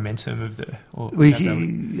with momentum of the... Or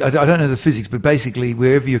I don't know the physics, but basically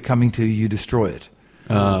wherever you're coming to, you destroy it.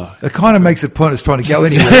 It kind of makes it pointless trying to go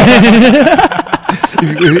anywhere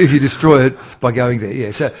if you destroy it by going there.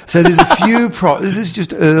 Yeah. So there's a few this is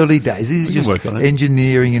just early days. These are just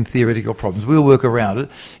engineering and theoretical problems. We'll work around it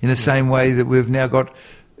in the same way that we've now got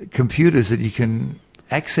computers that you can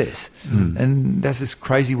access. And that's this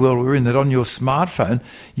crazy world we're in, that on your smartphone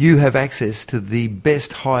you have access to the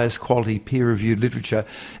best, highest quality peer-reviewed literature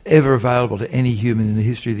ever available to any human in the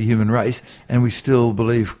history of the human race, and we still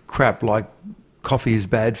believe crap like coffee is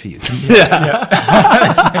bad for you.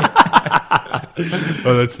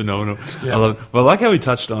 Oh, that's phenomenal. I love it. Well, I like how we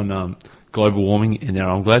touched on global warming in there.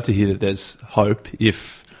 I'm glad to hear that there's hope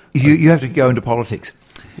if... You have to go into politics.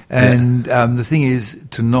 And the thing is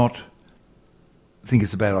to not think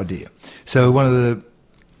it's a bad idea. So one of the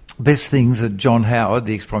best things that John Howard,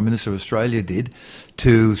 the ex-Prime Minister of Australia, did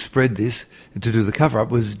to spread this, to do the cover-up,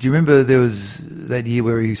 was, do you remember there was that year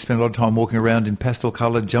where he spent a lot of time walking around in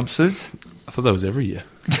pastel-coloured jumpsuits? I thought that was every year.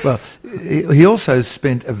 Well, he also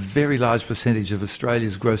spent a very large percentage of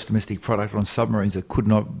Australia's gross domestic product on submarines that could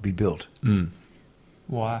not be built.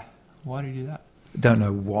 Why? Why did he do that? Don't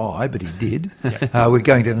know why, but he did. We're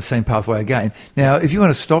going down the same pathway again. Now, if you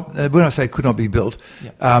want to stop, when I say could not be built,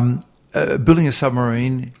 building a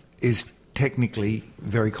submarine is technically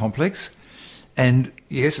very complex. And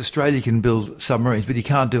yes, Australia can build submarines, but you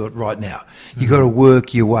can't do it right now. You've got to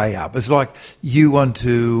work your way up. It's like you want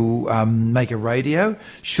to make a radio.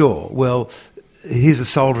 Sure. Well, here's a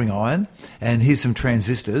soldering iron, and here's some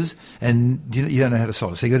transistors, and you don't know how to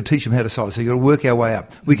solder. So you've got to teach them how to solder. So you've got to work our way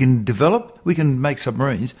up. We can make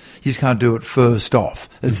submarines. You just can't do it first off.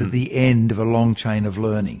 It's at the end of a long chain of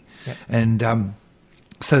learning. Yep. And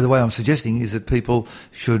so the way I'm suggesting is that people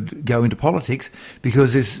should go into politics,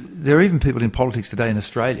 because there are even people in politics today in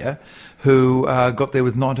Australia who got there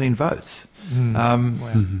with 19 votes,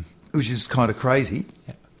 which is kind of crazy.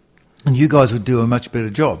 Yep. And you guys would do a much better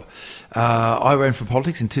job. I ran for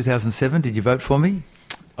politics in 2007. Did you vote for me?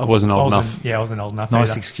 I wasn't old enough. Yeah, I wasn't old enough.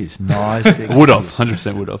 Nice either. excuse. Nice excuse. Would have.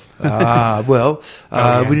 100% would have.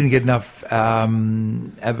 We didn't get enough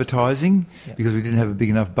advertising because we didn't have a big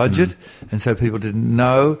enough budget, and so people didn't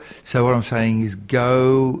know. So what I'm saying is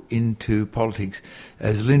go into politics.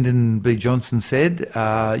 As Lyndon B. Johnson said,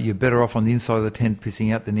 you're better off on the inside of the tent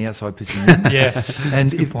pissing out than the outside pissing in. Yeah.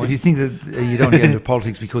 And if you think that you don't get into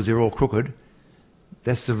politics because they're all crooked,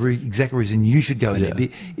 that's the exact reason you should go in there.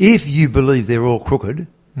 If you believe they're all crooked,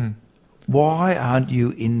 why aren't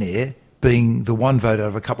you in there being the one vote out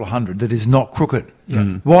of a couple of hundred that is not crooked?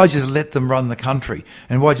 Why just let them run the country?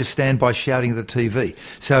 And why just stand by shouting at the TV?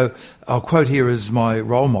 So I'll quote here as my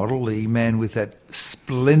role model, the man with that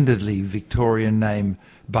splendidly Victorian name,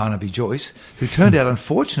 Barnaby Joyce, who turned out,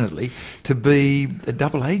 unfortunately, to be a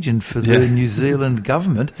double agent for the New Zealand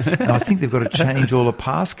government. And I think they've got to change all the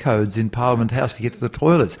passcodes in Parliament House to get to the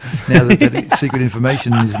toilets now that that secret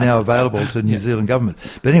information is now available to the New Zealand government.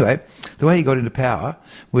 But anyway, the way he got into power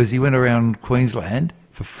was he went around Queensland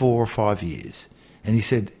for 4 or 5 years. And he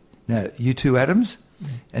said, now, you two Adams,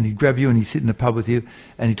 and he'd grab you and he'd sit in the pub with you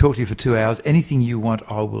and he'd talk to you for 2 hours. Anything you want,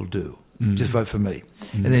 I will do. Just vote for me.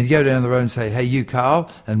 And then he'd go down the road and say, hey, you, Carl,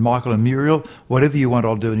 and Michael and Muriel, whatever you want,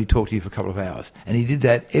 I'll do. And he'd talk to you for a couple of hours. And he did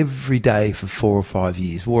that every day for 4 or 5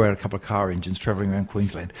 years, wore out a couple of car engines travelling around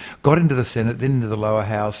Queensland, got into the Senate, then into the lower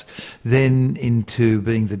house, then into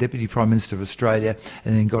being the Deputy Prime Minister of Australia,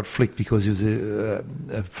 and then got flicked because he was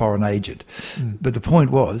a foreign agent. But the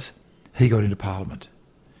point was, he got into Parliament.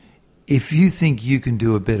 If you think you can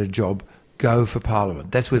do a better job, go for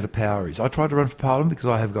Parliament. That's where the power is. I tried to run for Parliament because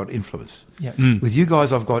I have got influence. With you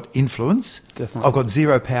guys, I've got influence. Definitely. I've got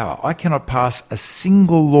zero power. I cannot pass a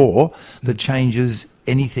single law that changes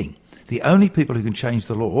anything. The only people who can change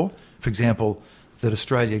the law, for example, that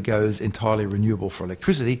Australia goes entirely renewable for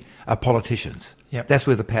electricity, are politicians. That's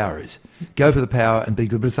where the power is. Go for the power and be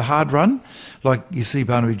good. But it's a hard run. Like you see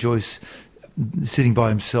Barnaby Joyce sitting by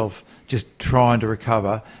himself, just trying to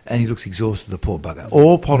recover, and he looks exhausted, the poor bugger.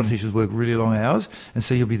 All politicians work really long hours, and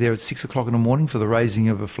so you'll be there at 6 o'clock in the morning for the raising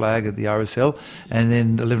of a flag at the RSL, and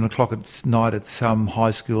then 11 o'clock at night at some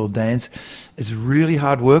high school dance. It's really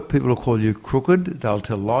hard work. People will call you crooked. They'll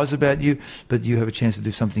tell lies about you, but you have a chance to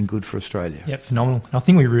do something good for Australia. Yeah, phenomenal. And I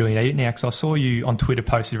think we really need it now, because I saw you on Twitter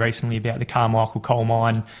posted recently about the Carmichael coal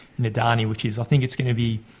mine in Adani, which is, I think it's going to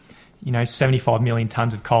be 75 million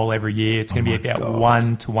tonnes of coal every year. It's going to be about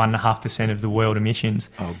 1 to 1.5% of the world emissions.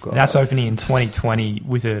 Oh, God. And that's opening in 2020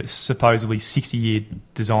 with a supposedly 60-year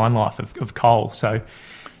design life of coal. So,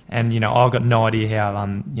 and, I've got no idea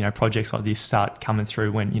how, projects like this start coming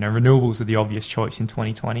through when, renewables are the obvious choice in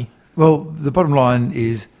 2020. Well, the bottom line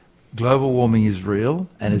is global warming is real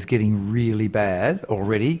and it's getting really bad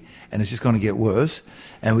already, and it's just going to get worse.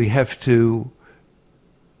 And we have to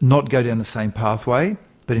not go down the same pathway,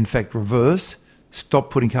 but in fact reverse, stop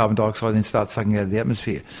putting carbon dioxide and start sucking it out of the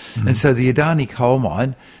atmosphere. Mm-hmm. And so the Adani coal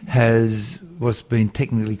mine has what's been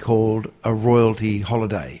technically called a royalty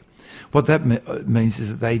holiday. What that means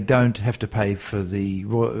is that they don't have to pay for the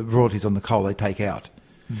royalties on the coal they take out.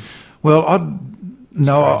 Mm. Well, I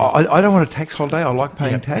don't want a tax holiday. I like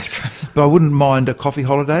paying tax, but I wouldn't mind a coffee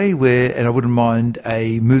holiday and I wouldn't mind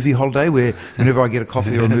a movie holiday where whenever I get a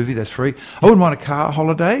coffee or a movie, that's free. I wouldn't mind a car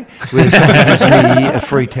holiday where someone gives me a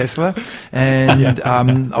free Tesla, and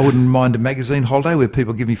I wouldn't mind a magazine holiday where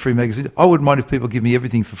people give me free magazines. I wouldn't mind if people give me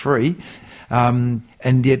everything for free, and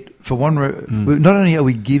yet for not only are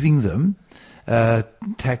we giving them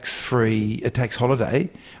tax-free, a tax holiday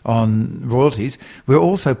on royalties, we're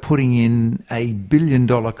also putting in a $1 billion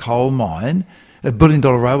coal mine, a $1 billion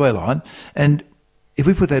railway line, and if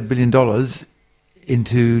we put that $1 billion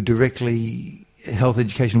into directly health,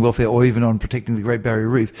 education, welfare, or even on protecting the Great Barrier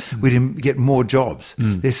Reef, we'd get more jobs.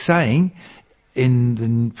 They're saying in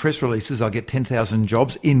the press releases, I'll get 10,000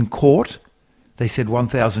 jobs. In court, they said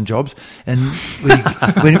 1,000 jobs. And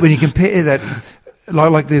when you compare that,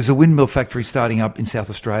 like there's a windmill factory starting up in South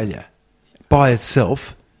Australia. By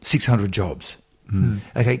itself, 600 jobs.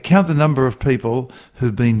 Okay, count the number of people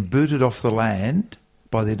who've been booted off the land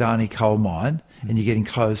by the Adani coal mine, and you're getting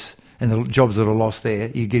close, and the jobs that are lost there,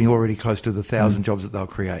 you're getting already close to the 1,000 jobs that they'll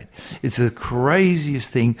create. It's the craziest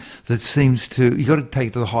thing that seems to... You've got to take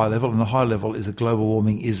it to the high level, and the high level is that global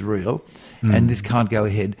warming is real, and this can't go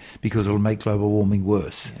ahead because it'll make global warming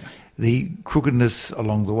worse. Yeah. The crookedness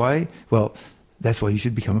along the way, well... That's why you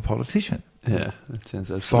should become a politician. Yeah, that sounds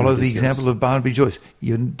absolutely Follow the ridiculous. example of Barnaby Joyce.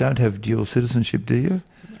 You don't have dual citizenship, do you?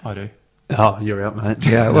 I do. Oh, you're out, mate.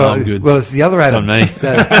 Yeah, well, I'm good. Well, it's the other Adam. It's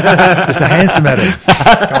on me. It's the handsome Adam.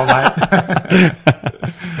 Go on, mate.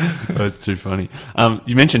 Oh, that's too funny.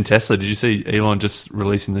 You mentioned Tesla. Did you see Elon just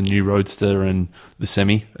releasing the new Roadster and the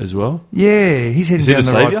Semi as well? Yeah, he's heading down the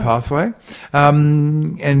saviour? right pathway.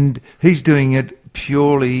 And he's doing it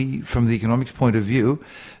purely from the economics point of view.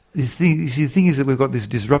 The thing is that we've got this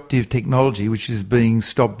disruptive technology which is being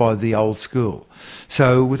stopped by the old school.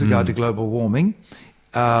 So with regard to global warming,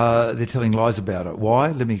 they're telling lies about it.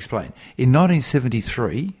 Why? Let me explain. In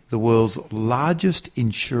 1973, the world's largest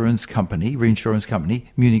reinsurance company,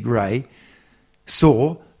 Munich Re,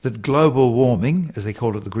 saw that global warming, as they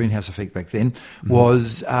called it, the greenhouse effect back then,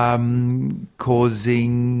 was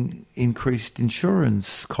causing increased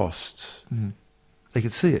insurance costs. They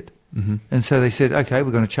could see it. And so they said, okay,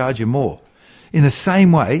 we're going to charge you more. In the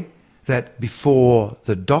same way that before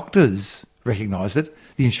the doctors recognised it,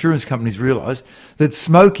 the insurance companies realised that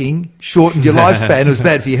smoking shortened your lifespan, it was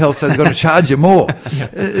bad for your health, so they've got to charge you more.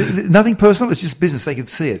 Nothing personal, it's just business, they could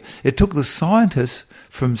see it. It took the scientists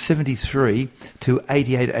from 73 to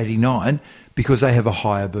 88, 89, because they have a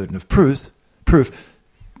higher burden of proof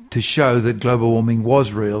to show that global warming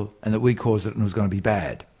was real and that we caused it and it was going to be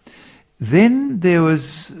bad. Then there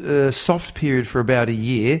was a soft period for about a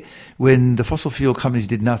year when the fossil fuel companies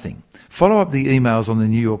did nothing. Follow up the emails on the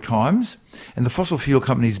New York Times, and the fossil fuel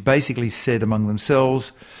companies basically said among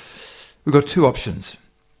themselves, we've got two options.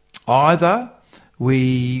 Either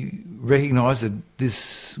we recognise that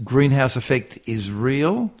this greenhouse effect is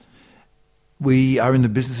real, we are in the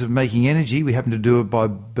business of making energy, we happen to do it by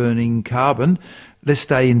burning carbon, let's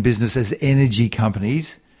stay in business as energy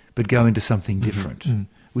companies, but go into something different.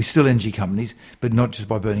 We're still energy companies, but not just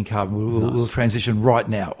by burning carbon. We'll transition right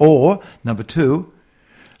now. Or, number two,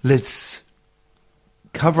 let's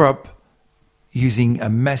cover up using a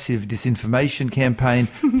massive disinformation campaign,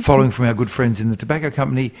 following from our good friends in the tobacco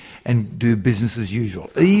company, and do business as usual.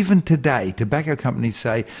 Even today, tobacco companies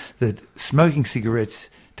say that smoking cigarettes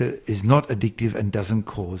is not addictive and doesn't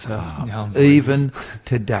cause harm. Even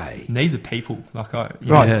today. And these are people.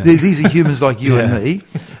 These are humans like you and me.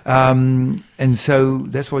 And so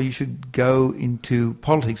that's why you should go into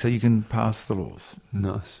politics so you can pass the laws.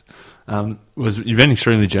 Nice. You've been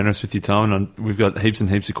extremely generous with your time, and we've got heaps and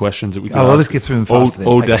heaps of questions that we can ask. Let's get through them fast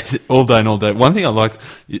all day and all day. One thing I liked,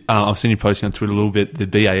 I've seen you posting on Twitter a little bit, the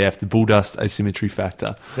BAF, the bull dust asymmetry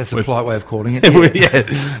factor. That's a polite way of calling it.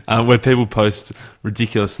 Where people post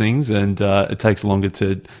ridiculous things, and it takes longer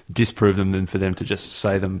to disprove them than for them to just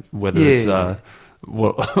say them, whether it's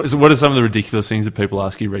What are some of the ridiculous things that people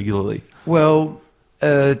ask you regularly? Well,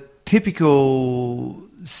 a typical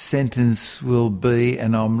sentence will be,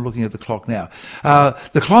 and I'm looking at the clock now,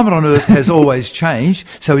 the climate on Earth has always changed,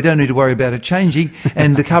 so we don't need to worry about it changing,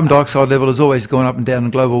 and the carbon dioxide level has always gone up and down,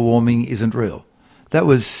 and global warming isn't real. That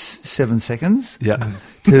was 7 seconds. Yeah.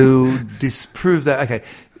 To disprove that. Okay,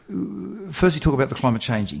 first you talk about the climate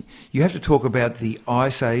changing. You have to talk about the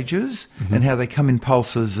ice ages and how they come in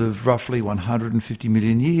pulses of roughly 150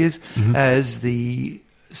 million years as the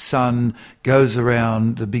sun goes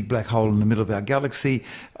around the big black hole in the middle of our galaxy,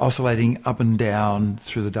 oscillating up and down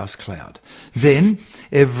through the dust cloud. Then,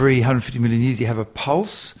 every 150 million years, you have a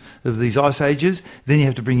pulse of these ice ages. Then you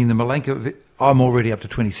have to bring in the Milankovitch. I'm already up to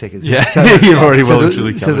 20 seconds. Yeah, so, you're already well and the,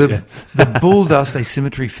 truly so covered. the bull dust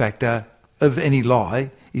asymmetry factor of any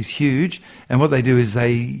lie is huge. And what they do is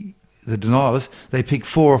the denialists, they pick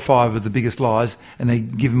 4 or 5 of the biggest lies and they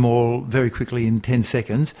give them all very quickly in 10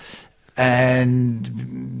 seconds.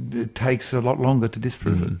 And it takes a lot longer to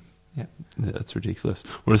disprove it. Yeah, that's ridiculous.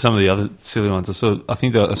 What are some of the other silly ones? I saw that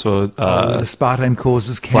aspartame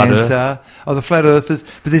causes Flat cancer. Earth. Oh, the flat earthers.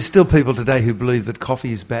 But there's still people today who believe that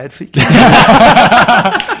coffee is bad for you. Just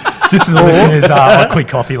for the listeners, I quit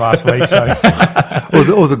coffee last week, so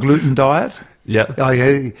or the gluten diet. Yeah.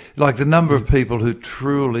 Like the number of people who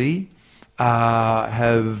truly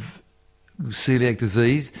have celiac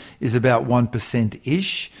disease is about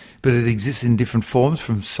 1%-ish, but it exists in different forms,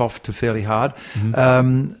 from soft to fairly hard.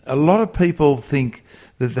 A lot of people think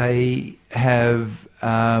that they have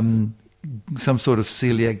some sort of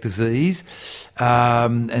celiac disease,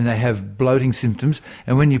 and they have bloating symptoms.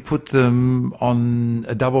 And when you put them on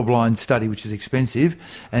a double-blind study, which is expensive,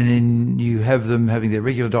 and then you have them having their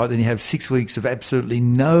regular diet, then you have 6 weeks of absolutely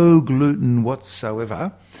no gluten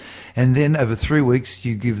whatsoever. And then over 3 weeks,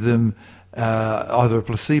 you give them either a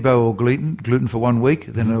placebo or gluten for 1 week,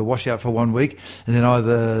 then a washout for 1 week, and then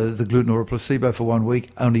either the gluten or a placebo for 1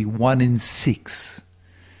 week. Only 1 in 6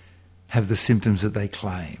 have the symptoms that they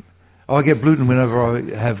claim. Oh, I get bloating whenever I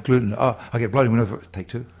have gluten. Oh, I get bloating whenever... Take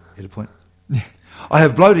 2, get a point. I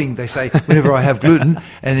have bloating, they say, whenever I have gluten,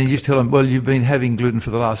 and then you just tell them, well, you've been having gluten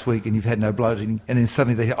for the last week and you've had no bloating, and then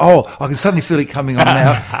suddenly they say, oh, I can suddenly feel it coming on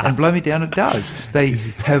now, and blow me down, it does. They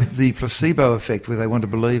have the placebo effect where they want to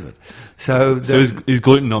believe it. So is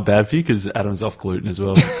gluten not bad for you? Because Adam's off gluten as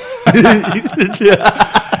well.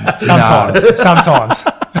 Sometimes.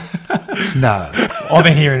 No. I've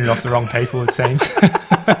been hearing it off the wrong people, it seems.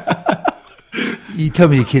 You tell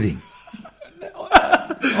me you're kidding.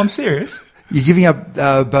 I'm serious. You're giving up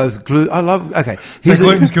both gluten. I love. Okay, So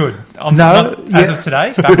gluten's good. As of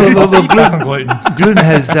today, back on gluten. Gluten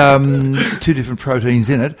has 2 different proteins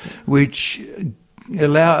in it, which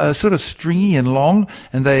are sort of stringy and long,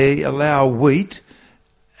 and they allow wheat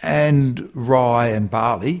and rye and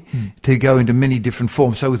barley to go into many different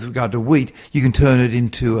forms. So with regard to wheat, you can turn it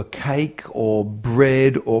into a cake or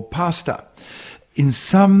bread or pasta. In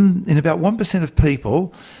about 1% of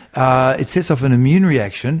people, it sets off an immune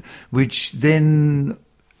reaction, which then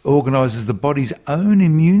organises the body's own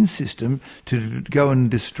immune system to go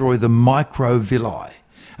and destroy the microvilli.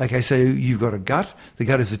 Okay, so you've got a gut. The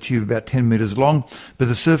gut is a tube about 10 metres long, but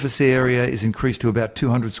the surface area is increased to about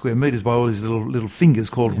 200 square metres by all these little fingers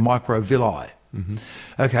called microvilli.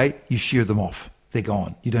 Okay, you shear them off. They're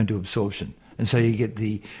gone. You don't do absorption. And so you get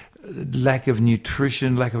the lack of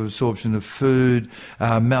nutrition, lack of absorption of food,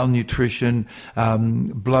 malnutrition,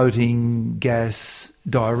 bloating, gas,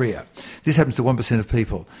 diarrhea. This happens to 1% of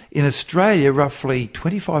people. In Australia, roughly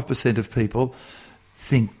 25% of people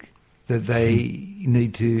think that they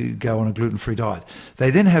need to go on a gluten-free diet.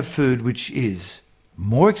 They then have food which is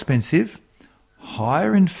more expensive,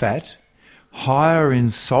 higher in fat, higher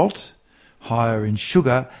in salt, higher in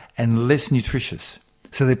sugar, and less nutritious.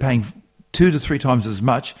 So they're paying 2 to 3 times as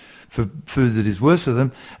much for food that is worse for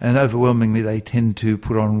them, and overwhelmingly they tend to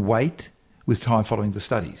put on weight with time following the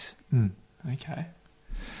studies. Okay.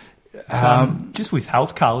 Just with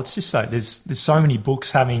health, Karl, it's just so there's so many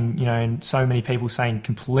books having, and so many people saying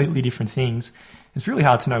completely different things. It's really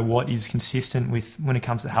hard to know what is consistent with when it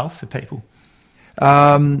comes to health for people.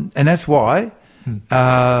 And that's why when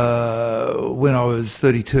I was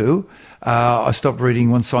 32, I stopped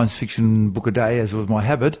reading one science fiction book a day, as was my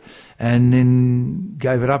habit, and then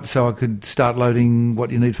gave it up so I could start loading what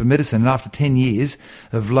you need for medicine. And after 10 years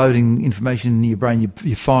of loading information in your brain,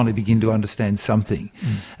 you finally begin to understand something.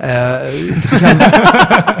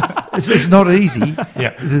 It's not easy.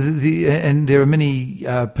 Yeah. And there are many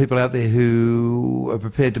people out there who are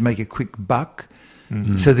prepared to make a quick buck.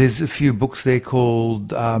 So there's a few books there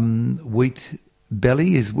called Wheat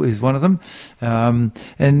belly is one of them.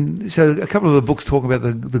 And so a couple of the books talk about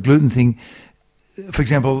the gluten thing. For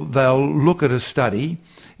example, they'll look at a study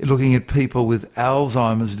looking at people with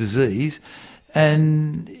Alzheimer's disease,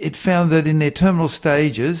 and it found that in their terminal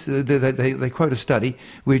stages, they quote a study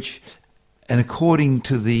which, and according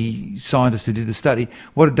to the scientists who did the study,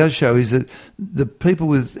 what it does show is that the people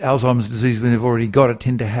with Alzheimer's disease, when they've already got it,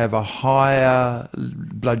 tend to have a higher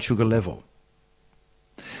blood sugar level.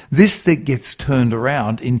 This that gets turned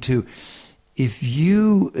around into, if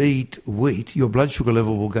you eat wheat, your blood sugar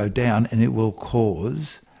level will go down and it will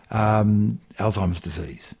cause Alzheimer's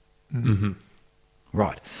disease. Mm-hmm.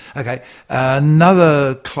 Right. Okay.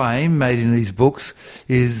 Another claim made in these books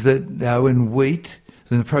is that when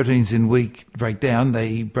the proteins in wheat break down,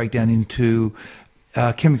 they break down into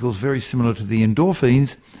chemicals very similar to the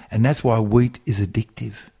endorphins, and that's why wheat is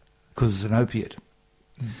addictive, because it's an opiate.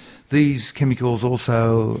 These chemicals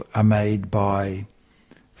also are made by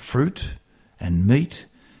fruit and meat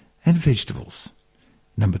and vegetables.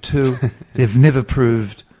 Number 2, they've never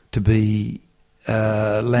proved to be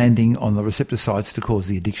landing on the receptor sites to cause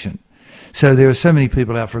the addiction. So there are so many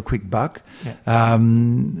people out for a quick buck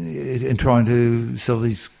and trying to sell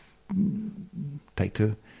these... Take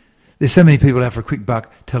 2. There's so many people out for a quick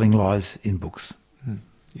buck telling lies in books.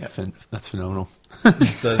 Yeah, that's phenomenal. But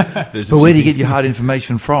where do you get your hard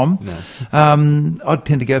information from? No. I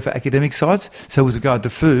tend to go for academic sites. So with regard to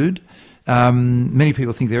food, many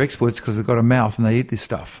people think they're experts because they've got a mouth and they eat this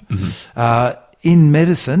stuff. Mm-hmm. In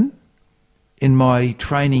medicine, in my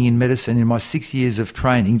training in medicine, in my 6 years of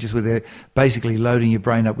training, just where they're basically loading your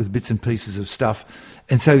brain up with bits and pieces of stuff.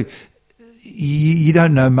 And so you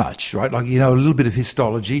don't know much, right? Like, you know a little bit of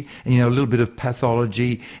histology, and you know a little bit of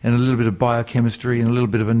pathology, and a little bit of biochemistry, and a little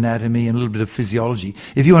bit of anatomy, and a little bit of physiology.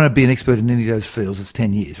 If you want to be an expert in any of those fields, it's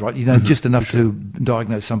 10 years, right? You know just enough to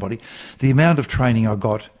diagnose somebody. The amount of training I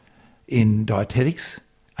got in dietetics,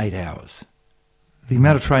 8 hours. The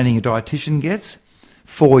amount of training a dietitian gets,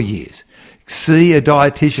 4 years. See a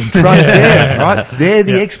dietitian. Trust them, right? They're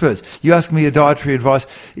the experts. You ask me a dietary advice,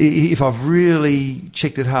 if I've really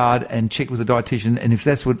checked it hard and checked with a dietitian, and if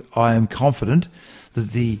that's what I am confident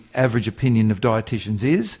that the average opinion of dietitians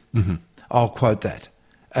is, I'll quote that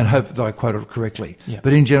and hope that I quote it correctly. Yeah.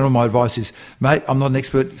 But in general, my advice is, mate, I'm not an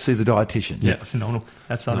expert, see the dietitians. Yeah, phenomenal.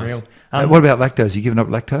 That's unreal. What about lactose? You giving up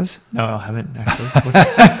lactose? No, I haven't, actually.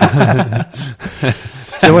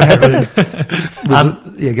 So what happened?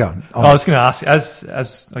 Go on. I was going to ask,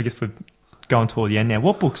 as I guess we're going toward the end now,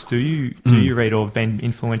 what books do you read or have been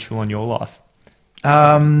influential on your life?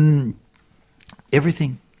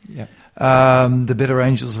 Everything. Yeah. The Better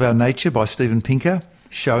Angels of Our Nature by Steven Pinker,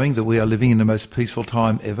 showing that we are living in the most peaceful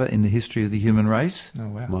time ever in the history of the human race. Oh,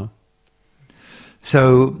 wow. Wow.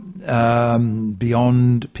 So,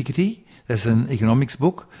 Beyond Piketty, that's an economics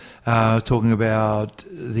book, talking about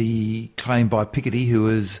the claim by Piketty, who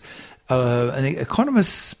is an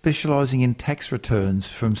economist specialising in tax returns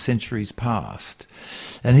from centuries past.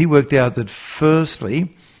 And he worked out that,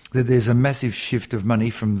 firstly, that there's a massive shift of money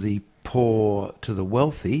from the poor to the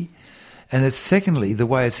wealthy, and that, secondly, the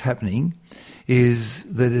way it's happening is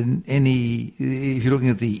that if you're looking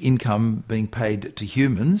at the income being paid to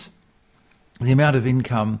humans, the amount of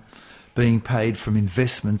income being paid from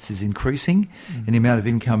investments is increasing, and the amount of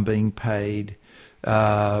income being paid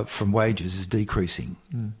from wages is decreasing.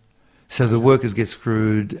 So the workers get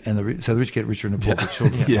screwed, and so the rich get richer and the poor get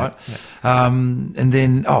shorter, right? Yeah. And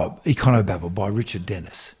then, Econobabble by Richard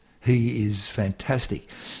Dennis. He is fantastic.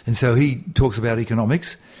 And so he talks about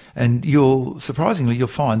economics, and you'll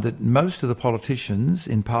find that most of the politicians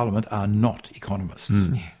in Parliament are not economists.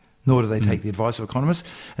 Nor do they take the advice of economists,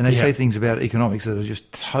 and they say things about economics that are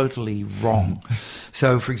just totally wrong.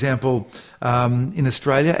 So, for example, in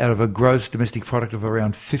Australia, out of a gross domestic product of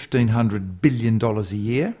around $1,500 billion a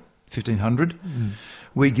year,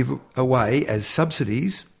 we give away as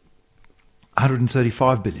subsidies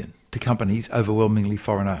 $135 billion to companies overwhelmingly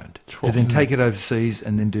foreign-owned. They then take it overseas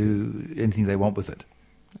and then do anything they want with it.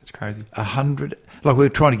 That's crazy. We're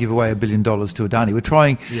trying to give away $1 billion to Adani.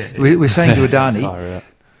 We're saying to Adani,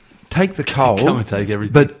 take the coal, come and take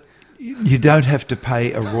everything. But you don't have to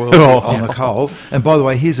pay a royalty on the coal. And by the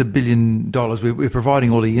way, here's $1 billion. We're providing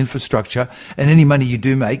all the infrastructure, and any money you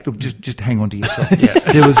do make, look, just hang on to yourself.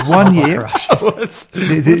 There was one year.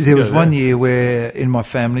 There was one year where in my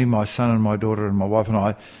family, my son and my daughter and my wife and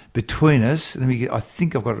I, between us, I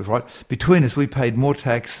think I've got it right. Between us, we paid more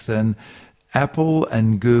tax than Apple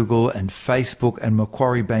and Google and Facebook and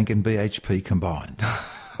Macquarie Bank and BHP combined.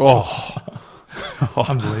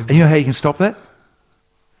 Unbelievable. And you know how you can stop that?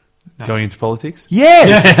 Going into politics?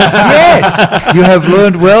 Yes, yes. You have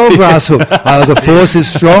learned well, Grasshook. The force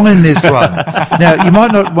is strong in this one. Now, you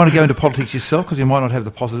might not want to go into politics yourself because you might not have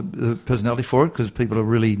the personality for it because people are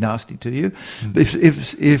really nasty to you. But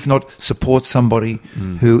if not, support somebody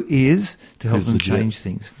who is to help them change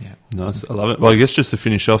things. Yeah. Nice, I love it. Well, I guess just to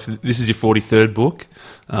finish off, this is your 43rd book.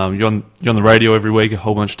 You're on the radio every week, a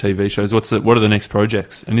whole bunch of TV shows. What are the next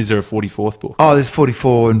projects? And is there a 44th book? Oh, there's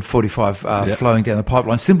 44 and 45 flowing down the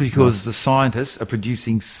pipeline simply because the scientists are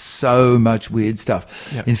producing so much weird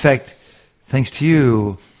stuff. Yep. In fact, thanks to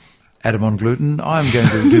you, Adam on gluten, I'm going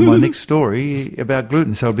to do my next story about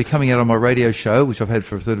gluten. So it'll be coming out on my radio show, which I've had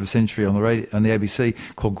for a third of a century on the ABC,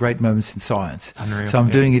 called Great Moments in Science. Unreal, so I'm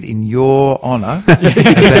doing it in your honour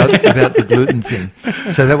about the gluten thing.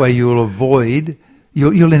 So that way you'll avoid,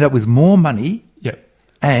 you'll end up with more money.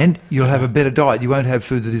 And you'll have a better diet. You won't have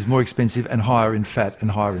food that is more expensive and higher in fat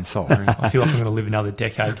and higher in salt. I feel like I'm going to live another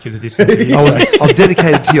decade because of this. I'll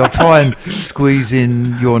dedicate it to you. I'll try and squeeze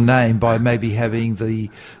in your name by maybe having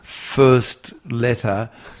the first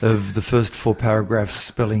letter of the first 4 paragraphs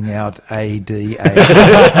spelling out ADA.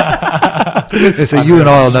 So you and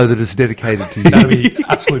I will know that it's dedicated to you. That'll be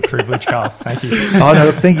absolute privilege, Carl. Thank you. Oh,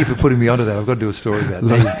 no, thank you for putting me onto that. I've got to do a story about it.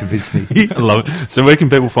 Now you've convinced me. I love it. So where can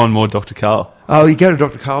people find more Dr. Karl? Oh, you go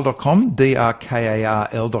to drkarl.com,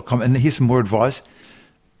 drkarl.com, and here's some more advice.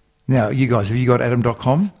 Now, you guys, have you got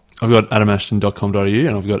adam.com? I've got adamashton.com.au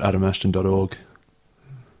and I've got adamashton.org.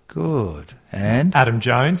 Good. And? Adam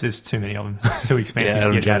Jones, there's too many of them. It's too expensive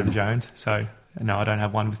to get Jones. Adam Jones. So, no, I don't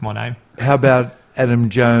have one with my name. How about Adam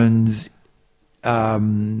Jones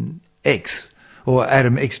X or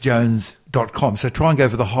adamxjones.com? So try and go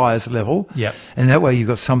for the highest level. Yep. And that way you've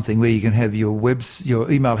got something where you can have your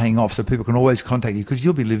email hanging off so people can always contact you because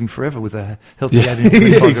you'll be living forever with a healthy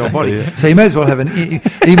 25-year-old body. Yeah. So you may as well have an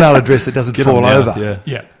email address that doesn't fall over.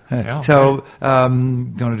 Yeah. So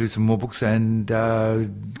going to do some more books and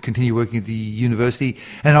continue working at the university.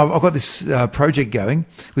 And I've got this project going.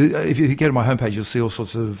 If you go to my homepage, you'll see all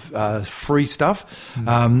sorts of free stuff,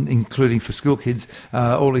 including for school kids,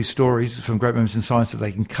 all these stories from Great Moments in Science that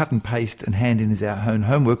they can cut and paste and hand in as our own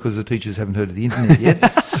homework because the teachers haven't heard of the internet yet.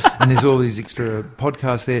 And there's all these extra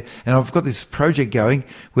podcasts there. And I've got this project going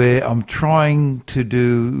where I'm trying to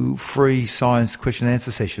do free science question and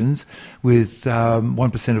answer sessions with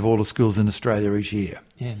 1% of all the schools in Australia each year.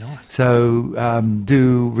 Yeah, nice. So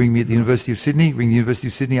do ring me at the University of Sydney, ring the University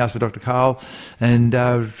of Sydney, ask for Dr. Karl, and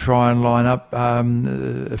try and line up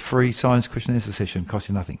a free science question and answer session. Costs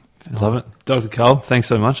you nothing. Love it. Dr. Karl, thanks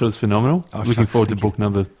so much. It was phenomenal. Looking forward to book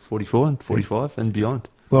number 44 and 45 and beyond.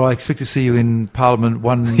 Well, I expect to see you in Parliament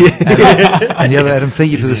one Adam, and the other Adam.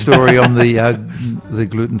 Thank you for the story on the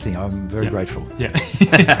gluten thing. I'm very grateful. Yeah.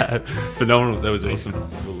 Phenomenal. That was awesome.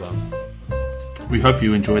 We hope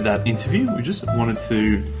you enjoyed that interview. We just wanted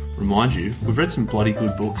to remind you, we've read some bloody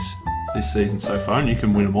good books this season so far, and you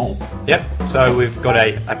can win them all. Yep. So we've got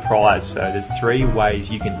a prize. So there's 3 ways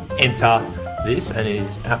you can enter this, and it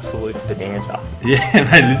is absolute bonanza. Yeah,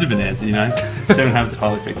 mate, it is a bonanza, 7 Habits of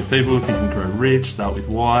Highly Effective People, Think and Grow Rich, Start With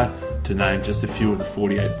Why, to name just a few of the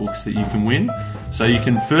 48 books that you can win. So you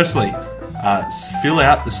can firstly fill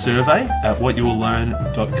out the survey at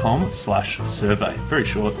whatyouwilllearn.com/survey. Very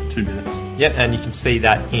short, 2 minutes. Yep, and you can see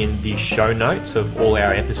that in the show notes of all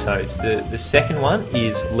our episodes. The second one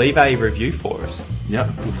is leave a review for us.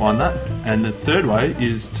 Yep, we'll find that. And the third way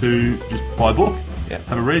is to just buy a book. Yep.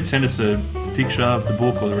 Have a read, send us a picture of the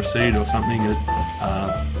book or the receipt or something at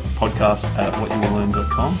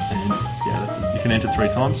podcast@whatyouwilllearn.com, and that's it. You can enter 3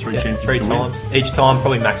 times, 3 chances 3 to times. win. Each time,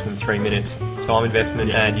 probably maximum 3 minutes time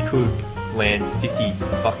investment, and you could land 50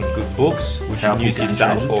 fucking good books, which you can use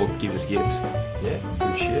yourself or give us gifts. Yeah,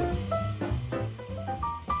 good shit.